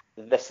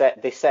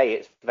they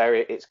say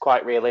it's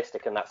quite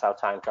realistic, and that's how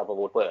time travel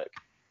would work.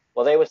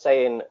 Well, they were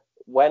saying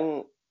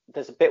when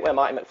there's a bit where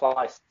Marty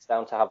McFly sits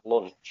down to have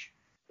lunch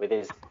with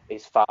his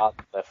father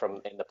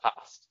from in the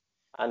past,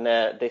 and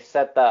they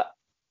said that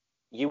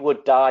you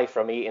would die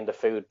from eating the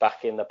food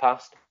back in the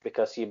past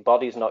because your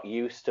body's not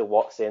used to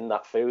what's in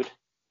that food.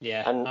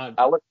 Yeah. And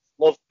I would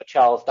love for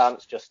Charles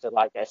Dance just to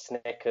like get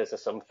Snickers or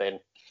something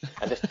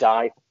and just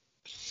die.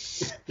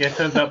 Yeah, it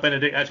turns out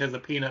Benedict actually has a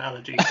peanut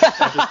allergy.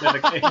 That just never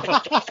came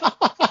up.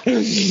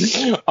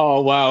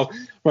 Oh, wow.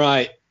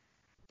 Right.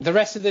 The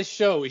rest of this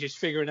show is just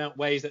figuring out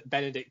ways that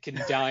Benedict can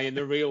die in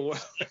the real world.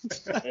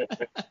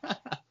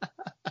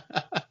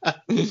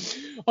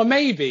 Or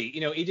maybe,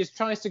 he just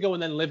tries to go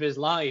and then live his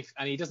life,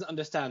 and he doesn't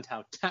understand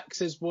how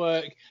taxes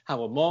work,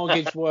 how a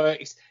mortgage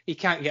works. He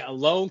can't get a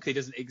loan because he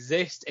doesn't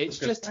exist. It's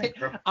just,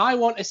 I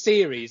want a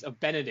series of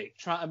Benedict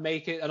trying to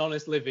make it an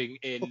honest living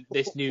in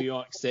this New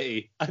York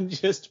City and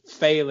just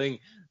failing.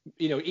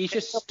 He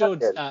just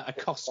stood at a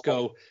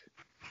Costco.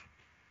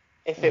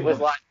 If it was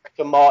like Rick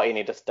and Morty and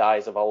he just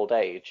dies of old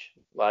age,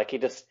 like it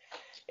does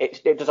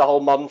a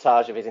whole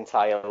montage of his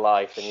entire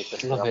life, and he's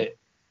just love it.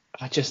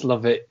 I just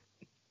love it.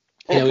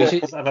 He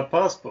doesn't have a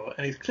passport,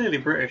 and he's clearly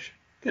British.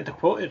 Get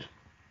deported.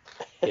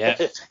 Yeah.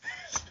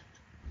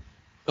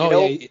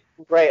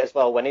 Great as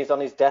well, when he's on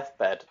his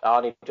deathbed,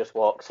 Arnie just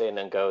walks in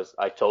and goes,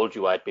 "I told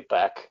you I'd be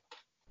back,"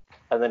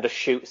 and then just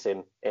shoots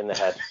him in the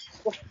head.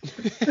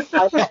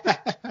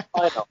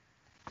 I know.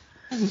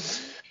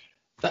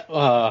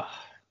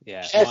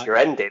 Yeah. There's your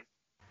ending.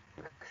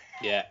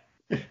 Yeah.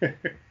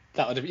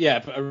 That would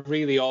have, but a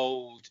really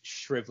old,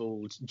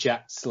 shriveled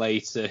Jack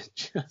Slater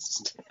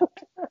just.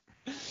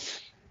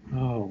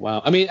 Oh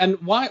wow! I mean,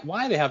 and why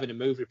are they having a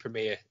movie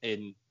premiere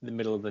in the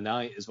middle of the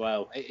night as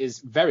well? It is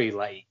very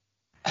late.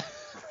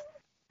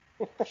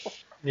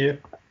 Yeah.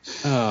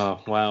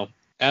 Oh wow.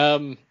 I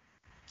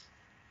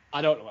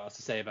don't know what else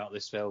to say about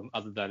this film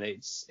other than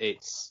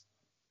it's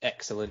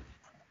excellent.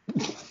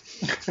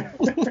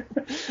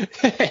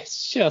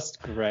 It's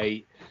just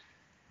great.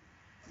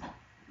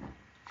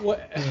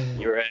 What?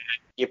 You're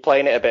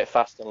playing it a bit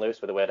fast and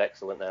loose with the word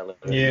excellent there, Luke.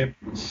 Yeah.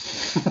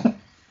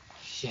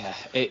 Yeah,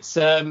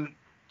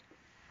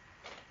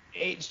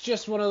 it's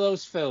just one of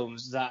those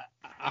films that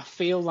I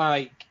feel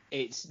like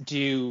it's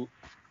due.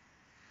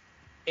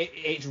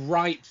 It's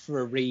ripe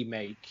for a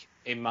remake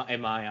in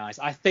my eyes.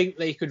 I think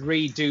they could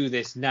redo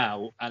this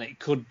now, and it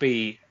could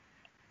be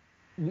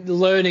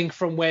learning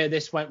from where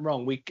this went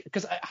wrong.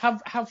 Because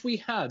have we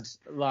had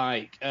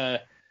like a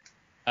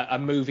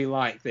movie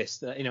like this,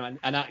 that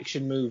an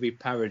action movie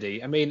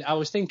parody? I mean, I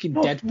was thinking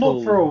Deadpool.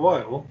 Not for a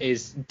while.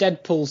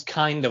 Deadpool's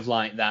kind of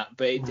like that,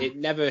 but it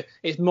never.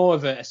 It's more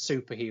of a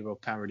superhero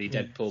parody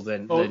Deadpool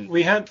than.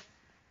 We had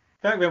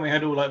back then. We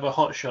had all like the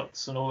Hot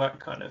Shots and all that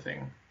kind of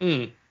thing.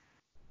 Mm.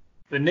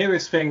 The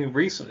nearest thing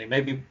recently,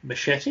 maybe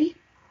Machete.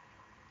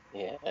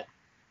 Yeah.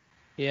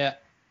 Yeah.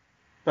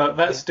 But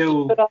that's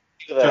still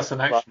just an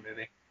action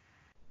movie.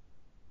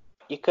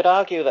 You could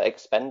argue that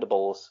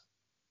Expendables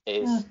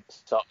is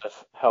sort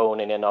of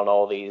honing in on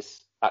all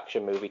these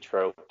action movie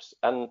tropes,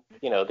 and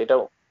they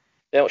don't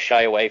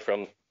shy away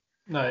from.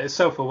 No, it's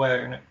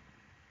self-aware, isn't it?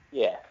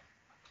 Yeah.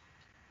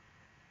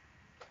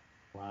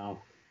 Wow.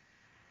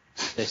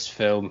 This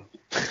film.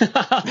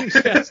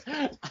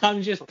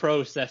 I'm just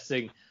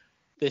processing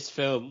this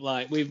film.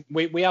 Like we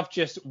have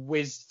just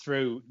whizzed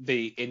through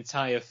the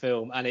entire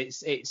film, and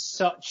it's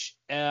such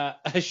a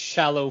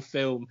shallow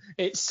film.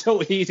 It's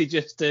so easy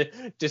just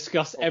to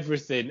discuss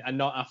everything and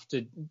not have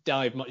to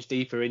dive much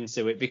deeper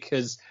into it,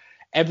 because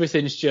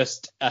everything's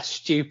just a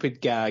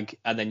stupid gag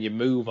and then you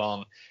move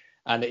on.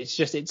 And it's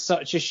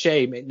such a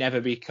shame it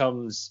never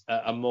becomes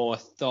a more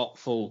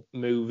thoughtful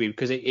movie,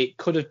 because it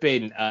could have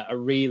been a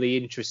really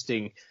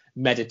interesting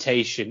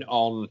meditation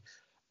on,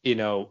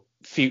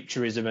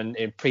 futurism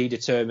and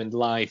predetermined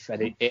life,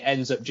 and it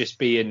ends up just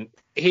being,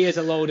 here's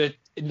a load of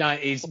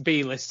 90s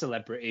B-list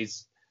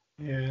celebrities.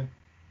 Yeah,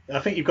 I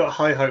think you've got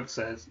high hopes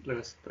there,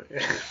 Lewis. But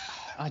yeah.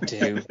 I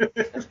do.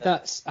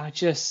 That's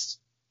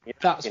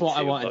what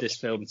I wanted this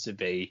film to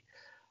be.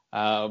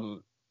 I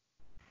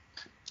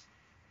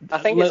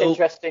think it's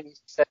interesting you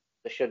said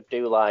they should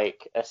do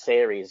like a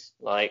series.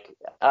 Like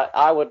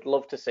I would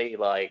love to see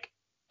like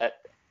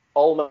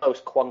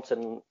almost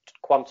quantum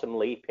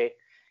leapy.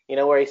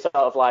 Where he sort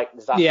of like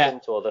zaps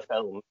into other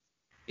films.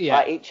 Yeah.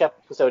 Like each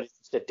episode is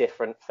just a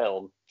different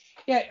film.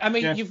 Yeah, I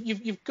mean,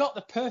 you've got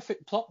the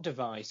perfect plot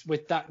device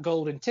with that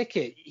golden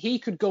ticket. He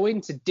could go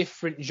into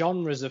different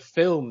genres of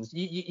films.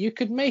 You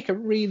could make a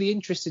really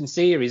interesting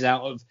series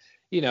out of,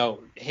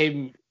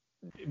 him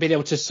being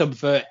able to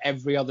subvert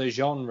every other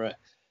genre.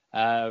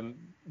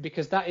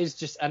 Because that is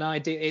just an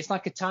idea. It's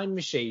like a time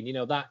machine,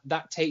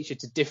 that takes you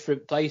to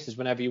different places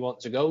whenever you want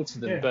to go to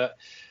them. Yeah. But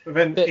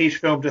then each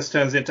film just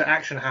turns into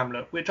Action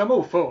Hamlet, which I'm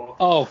all for.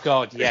 Oh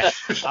God,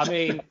 yes. I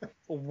mean,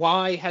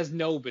 why has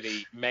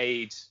nobody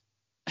made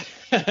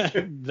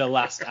the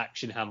last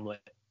Action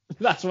Hamlet?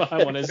 That's what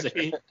I want to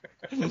see.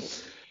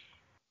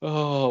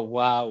 Oh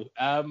wow.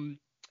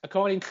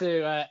 according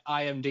to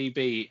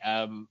IMDb,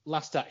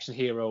 Last Action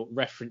Hero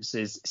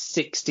references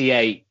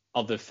 68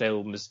 other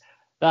films.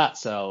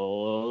 That's a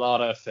lot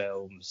of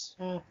films.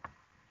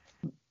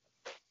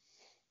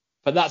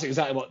 But that's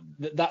exactly what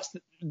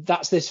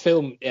that's this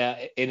film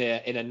in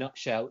a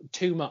nutshell.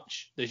 Too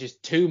much. There's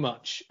just too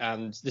much,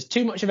 and there's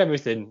too much of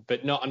everything,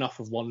 but not enough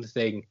of one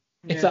thing.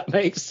 Yeah. If that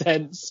makes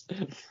sense.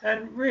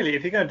 And really,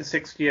 if you're going to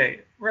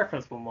 68,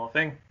 reference one more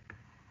thing.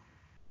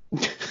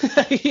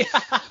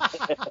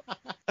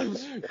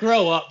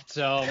 Grow up,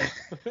 Tom.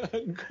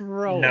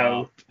 Grow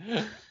up.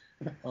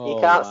 You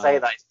can't say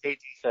that. It's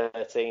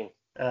PG-13.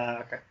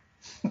 Okay.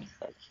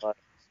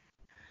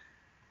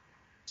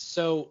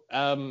 So,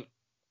 I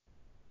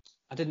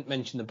didn't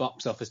mention the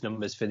box office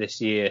numbers for this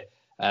year.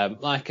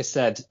 Like I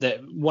said,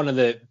 that one of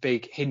the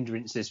big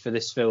hindrances for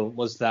this film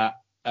was that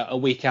a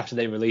week after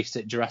they released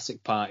it,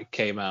 Jurassic Park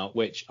came out,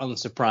 which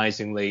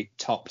unsurprisingly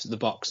topped the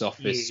box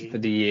office for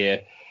the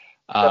year.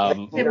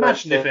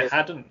 Imagine if it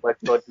hadn't. With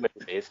good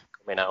movies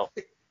coming out.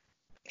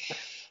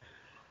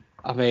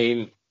 I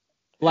mean,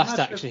 Last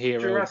Action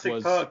Hero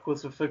Jurassic Park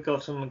was a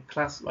forgotten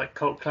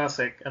cult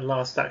classic, and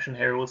Last Action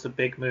Hero was a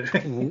big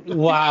movie.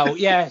 Wow,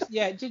 yeah.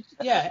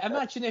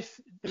 Imagine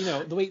if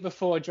the week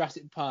before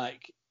Jurassic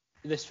Park,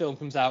 this film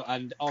comes out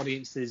and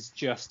audiences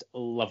just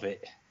love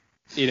it,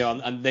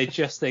 and they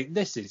just think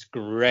this is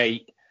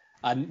great,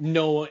 and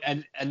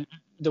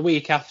the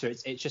week after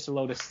it's just a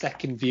load of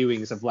second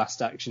viewings of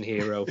Last Action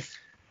Hero.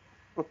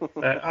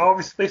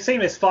 We've seen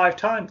this 5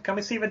 times. Can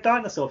we see the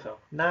dinosaur film?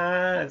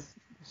 Nah.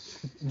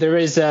 There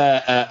is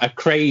a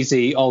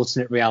crazy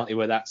alternate reality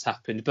where that's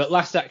happened, but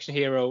Last Action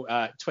Hero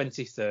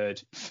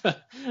 23rd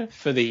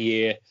for the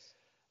year,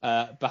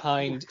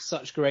 behind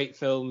such great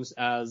films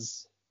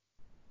as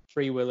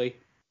Free Willy,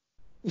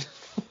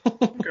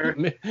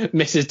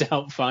 Mrs.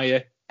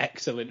 Doubtfire,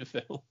 excellent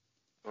film,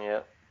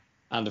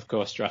 and of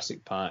course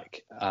Jurassic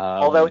Park.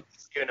 Although in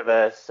this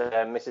universe,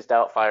 Mrs.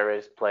 Doubtfire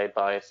is played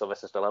by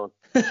Sylvester Stallone.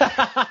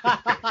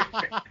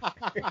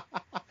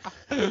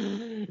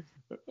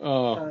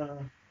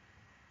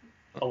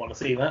 I want to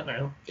see that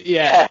now.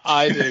 Yeah,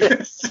 I do.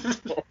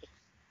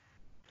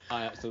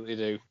 I absolutely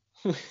do.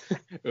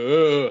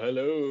 Oh,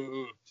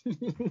 hello.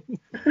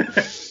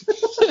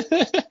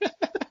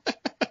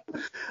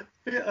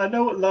 Yeah, I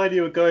know what line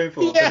you were going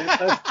for.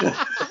 Yeah.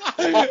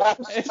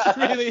 It's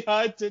really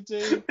hard to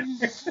do.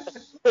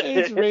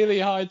 It's really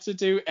hard to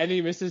do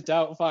any Mrs.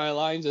 Doubtfire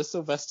lines as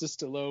Sylvester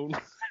Stallone.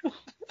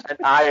 An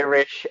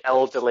Irish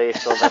elderly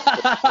Sylvester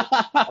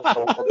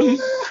Stallone.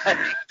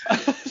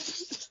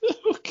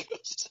 Oh, God.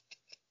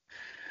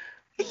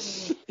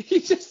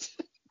 He's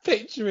just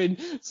picturing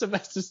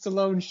Sylvester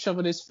Stallone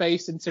shoving his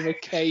face into a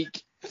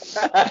cake.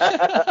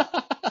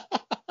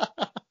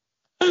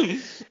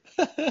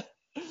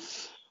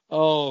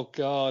 Oh,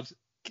 God.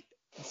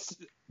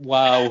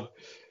 Wow.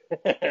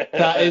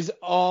 That is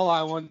all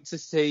I want to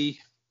see.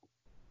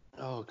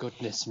 Oh,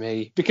 goodness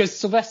me. Because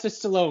Sylvester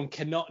Stallone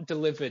cannot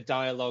deliver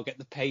dialogue at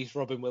the pace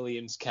Robin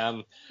Williams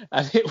can,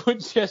 and it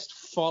would just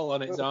fall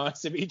on its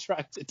arse if he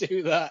tried to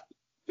do that.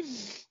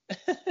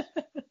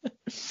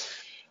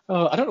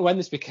 Oh, I don't know when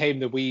this became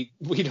the We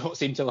Don't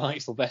Seem to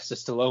Like Sylvester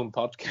Stallone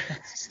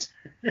podcast.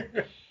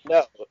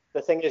 No,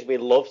 the thing is, we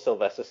love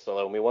Sylvester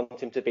Stallone. We want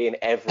him to be in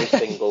every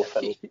single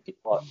film.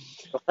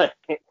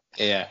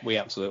 Yeah, we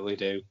absolutely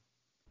do.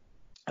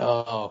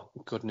 Oh,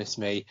 goodness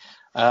me.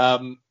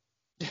 Do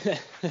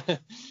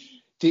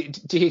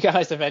you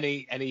guys have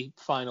any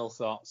final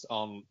thoughts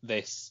on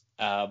this,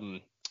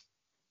 let's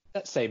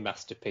say,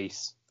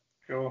 masterpiece?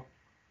 Sure.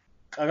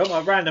 I got my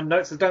random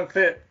notes that don't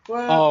fit.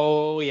 What?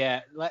 Oh, yeah.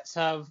 Let's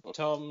have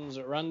Tom's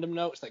random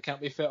notes that can't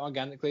be fit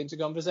organically into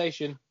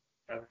conversation.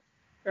 All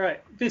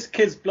right. This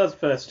kid's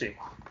bloodthirsty.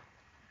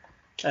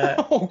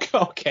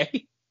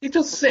 Okay. He's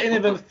just sitting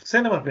in the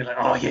cinema being like,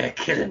 oh, yeah,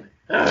 kill him.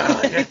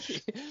 Oh, yeah.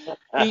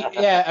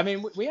 Yeah, I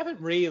mean, we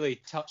haven't really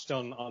touched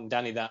on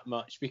Danny that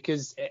much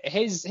because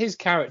his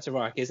character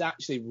arc is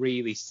actually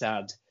really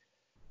sad.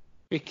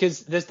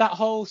 Because there's that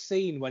whole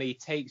scene when he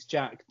takes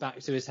Jack back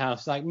to his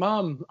house, like,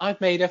 Mum,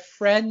 I've made a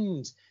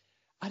friend.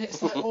 And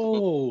it's like,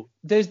 oh,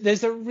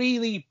 there's a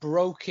really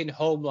broken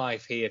home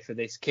life here for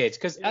this kid.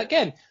 Because,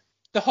 again,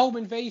 the home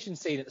invasion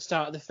scene at the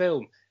start of the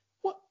film,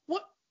 what?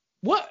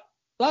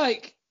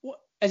 Like, what?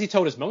 Has he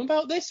told his mum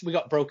about this? We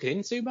got broken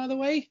into, by the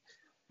way?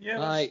 Yeah.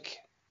 Like,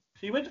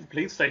 she went to the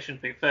police station,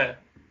 to be fair,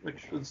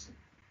 which was...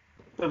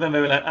 But then they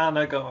were like,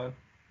 no,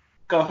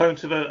 go home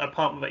to the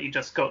apartment that you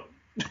just got.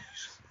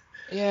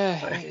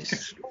 Yeah.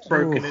 It's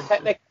broken into.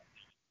 Technically,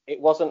 it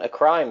wasn't a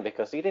crime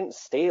because he didn't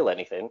steal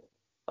anything.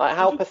 Like,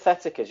 how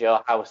pathetic is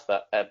your house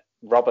that a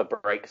robber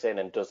breaks in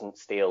and doesn't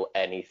steal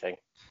anything?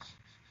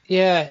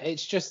 Yeah,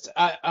 it's just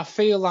I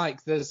feel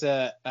like there's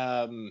a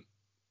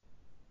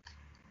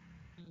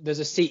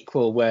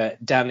sequel where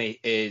Danny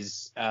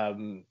is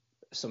some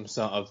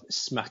sort of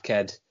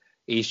smackhead.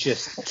 He's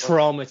just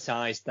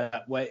traumatized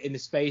that in the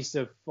space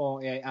of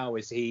 48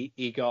 hours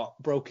he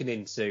got broken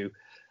into,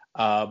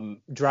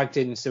 dragged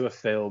into a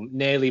film,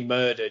 nearly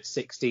murdered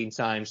 16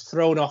 times,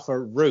 thrown off a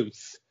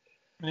roof.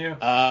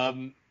 Yeah.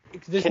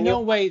 There's Can no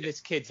you- way this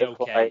kid's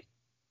okay. Like-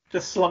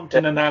 Just slumped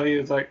in an alley.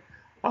 It was like,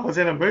 I was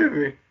in a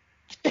movie.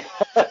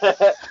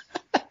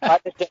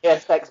 Like the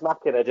Deus Ex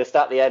Machina, just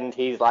at the end,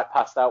 he's like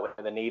passed out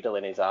with a needle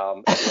in his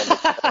arm. At the end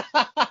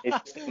of he's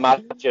just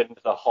imagined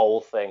the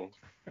whole thing.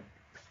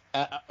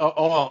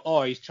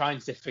 Or he's trying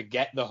to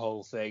forget the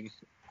whole thing.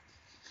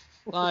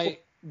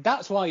 Like,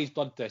 that's why he's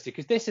bloodthirsty,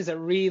 because this is a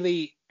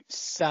really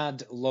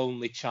sad,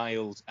 lonely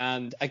child.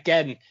 And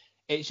again,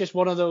 it's just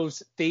one of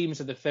those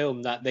themes of the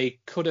film that they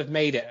could have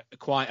made it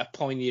quite a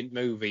poignant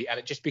movie, and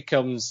it just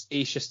becomes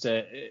he's just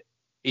a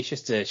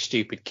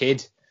stupid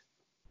kid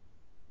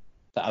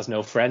that has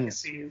no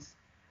friends. He is.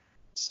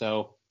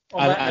 So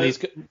On that and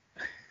he's note,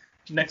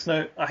 next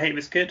note, I hate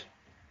this kid.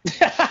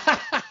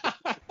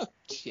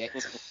 Shit.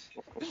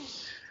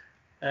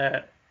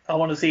 I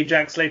want to see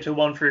Jack Slater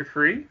 1 through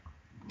 3.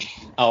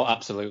 Oh,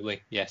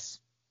 absolutely, yes.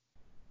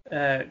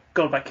 God,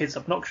 that kid's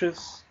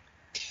obnoxious.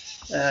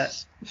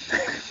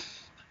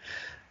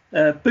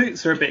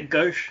 Boots are a bit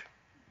gauche.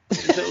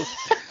 His little-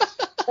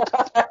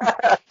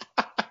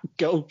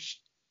 Gauche.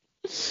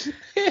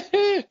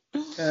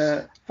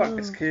 fuck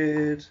this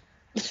kid.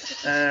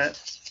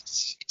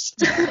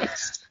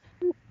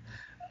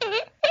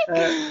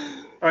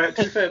 Alright,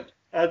 to be fair,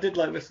 I did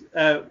like this.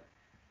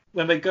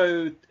 When they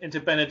go into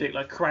Benedict,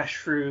 like crash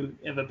through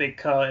in the big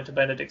car into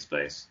Benedict's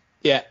place,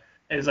 Yeah.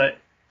 it's like,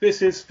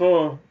 this is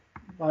for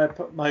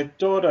my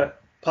daughter,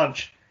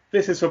 punch.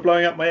 This is for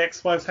blowing up my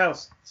ex-wife's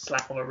house.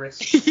 Slap on the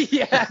wrist.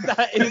 Yeah,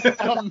 that is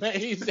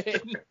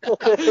amazing.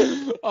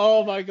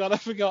 Oh my god, I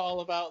forgot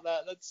all about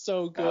that. That's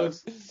so That good.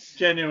 was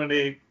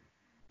genuinely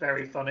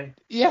very funny.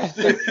 Yeah.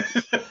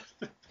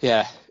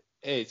 Yeah,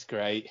 it's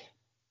great.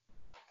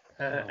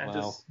 And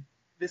wow.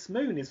 this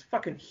moon is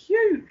fucking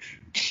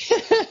huge.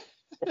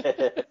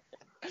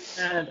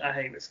 And I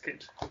hate this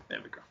kid. There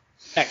we go.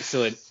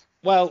 Excellent.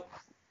 Well,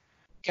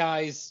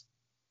 guys,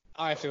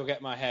 I have to go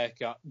get my hair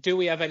cut. Do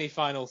we have any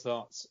final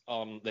thoughts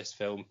on this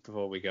film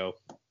before we go?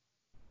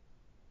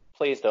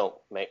 Please don't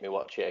make me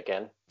watch it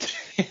again.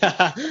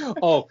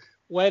 Oh,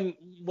 when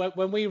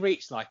we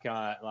reach like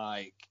a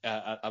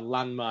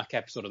landmark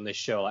episode on this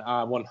show, like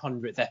our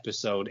 100th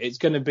episode, it's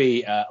going to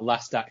be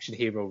Last Action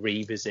Hero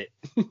Revisit.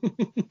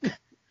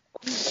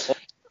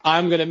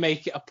 I'm going to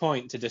make it a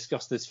point to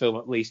discuss this film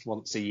at least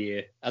once a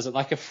year as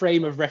like a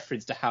frame of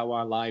reference to how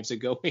our lives are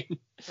going. Okay.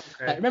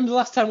 Like, remember the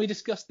last time we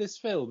discussed this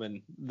film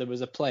and there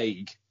was a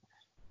plague?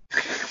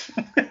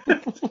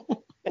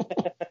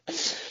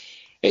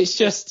 It's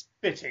just,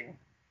 Fitting.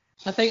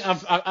 I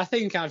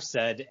think I've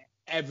said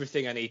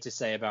everything I need to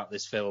say about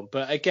this film,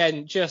 but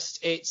again,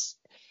 just it's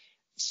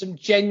some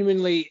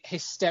genuinely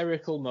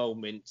hysterical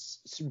moments,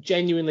 some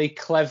genuinely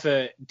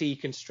clever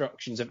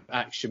deconstructions of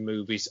action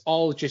movies,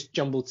 all just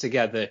jumbled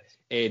together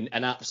in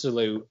an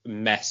absolute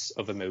mess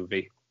of a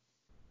movie.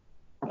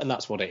 And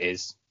that's what it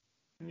is.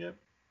 Yep.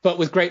 But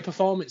with great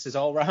performances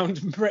all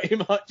round, pretty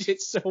much.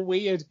 It's so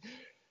weird.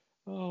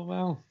 Oh,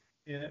 wow.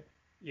 Yeah.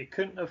 You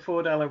couldn't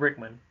afford Alan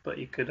Rickman, but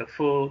you could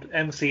afford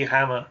MC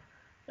Hammer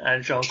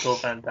and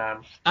Jean-Claude Van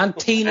Damme. And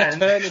Tina And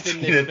Turner's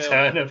in Tina this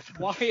film. Turner.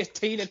 Why is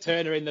Tina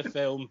Turner in the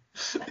film?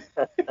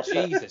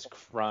 Jesus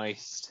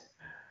Christ.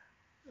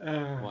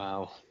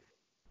 Wow.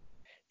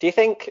 Do you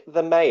think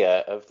the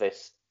mayor of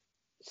this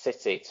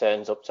city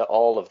turns up to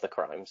all of the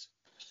crimes?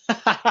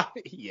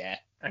 Yeah.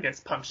 And gets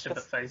punched in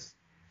the face.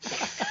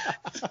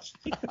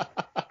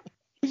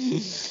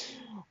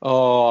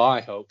 Oh,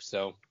 I hope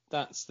so.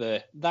 That's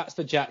the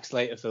Jack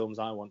Slater films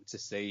I want to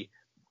see.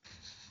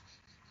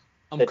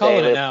 I'm The calling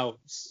it David now.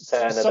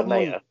 Turner, the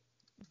mayor.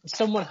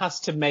 Someone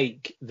has to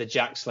make the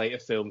Jack Slater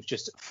films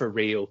just for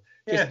real.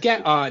 Just Yeah.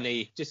 get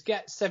Arnie. Just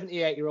get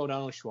 78-year-old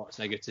Arnold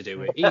Schwarzenegger to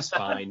do it. He's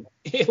fine.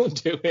 He'll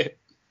do it.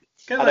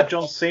 Get like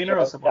John Cena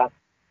or something.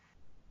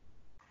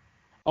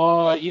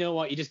 Or, you know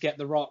what? You just get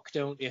The Rock,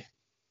 don't you?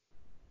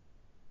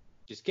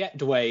 Just get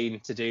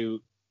Dwayne to do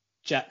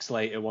Jack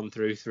Slater 1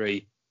 through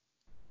 3.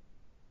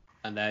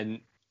 And then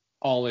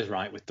all is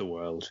right with the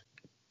world.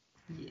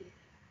 Yeah.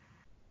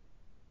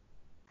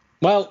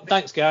 Well,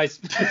 thanks, guys.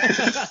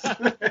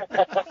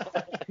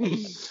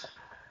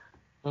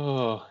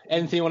 Oh,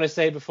 anything you want to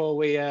say before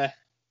we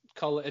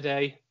call it a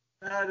day?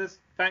 Just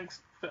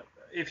thanks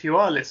if you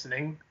are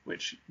listening,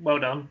 which well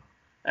done.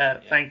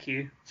 Thank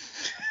you.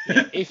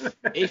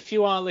 If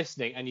you are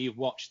listening and you've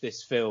watched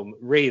this film,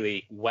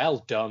 really well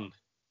done.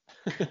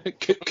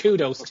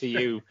 Kudos to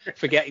you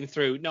for getting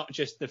through not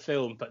just the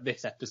film but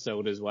this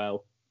episode as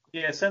well.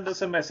 Yeah, send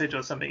us a message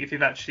or something if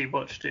you've actually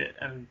watched it,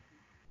 and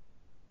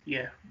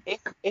yeah.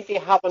 If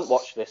you haven't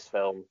watched this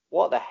film,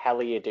 what the hell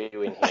are you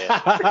doing here?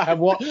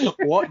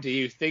 What do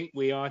you think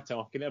we are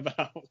talking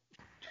about?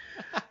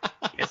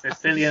 Yes,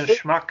 Sicilian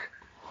schmuck.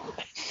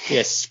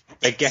 Yes,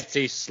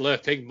 spaghetti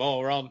slurping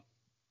moron.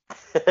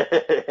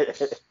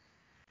 And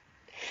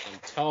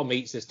Tom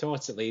eats his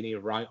tortellini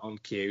right on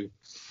cue.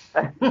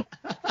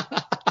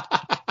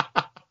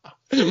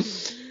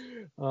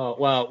 Oh,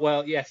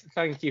 well, yes,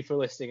 thank you for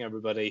listening,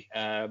 everybody.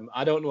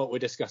 I don't know what we're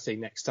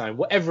discussing next time.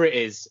 Whatever it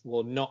is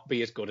will not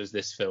be as good as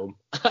this film.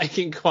 I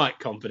can quite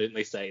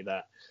confidently say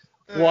that.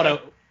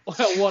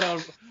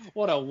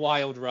 What a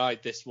wild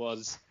ride this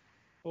was.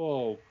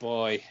 Oh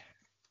boy.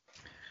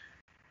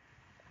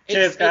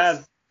 Cheers,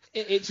 guys.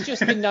 It's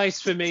just been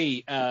nice for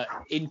me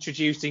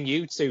introducing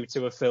you two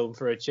to a film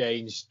for a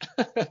change.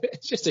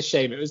 It's just a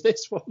shame it was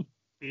this one.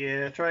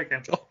 Yeah, try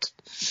again.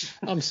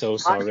 I'm so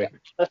sorry.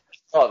 I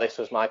thought this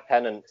was my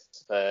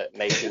penance for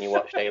making you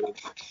watch Alien.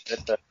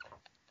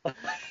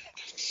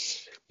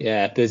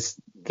 Yeah, there's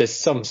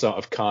some sort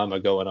of karma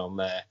going on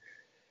there.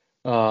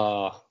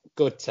 Oh,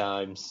 good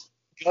times.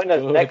 Join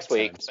us next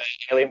week for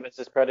Alien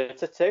vs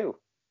Predator 2.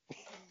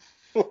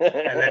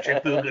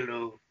 Electric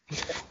Boogaloo.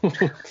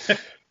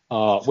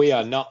 Oh, we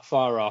are not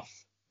far off.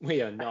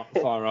 We are not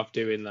far off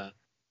doing that.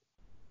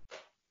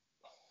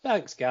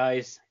 Thanks,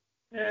 guys.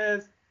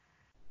 Yes.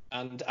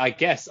 And I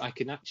guess I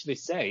can actually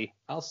say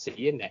I'll see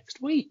you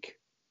next week.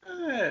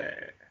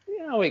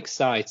 How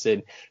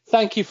exciting.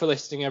 Thank you for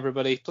listening,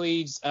 everybody.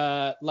 Please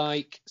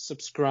like,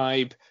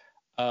 subscribe,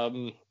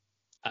 and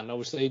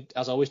obviously,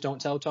 as always,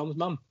 don't tell Tom's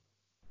mum.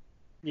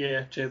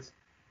 Yeah, cheers.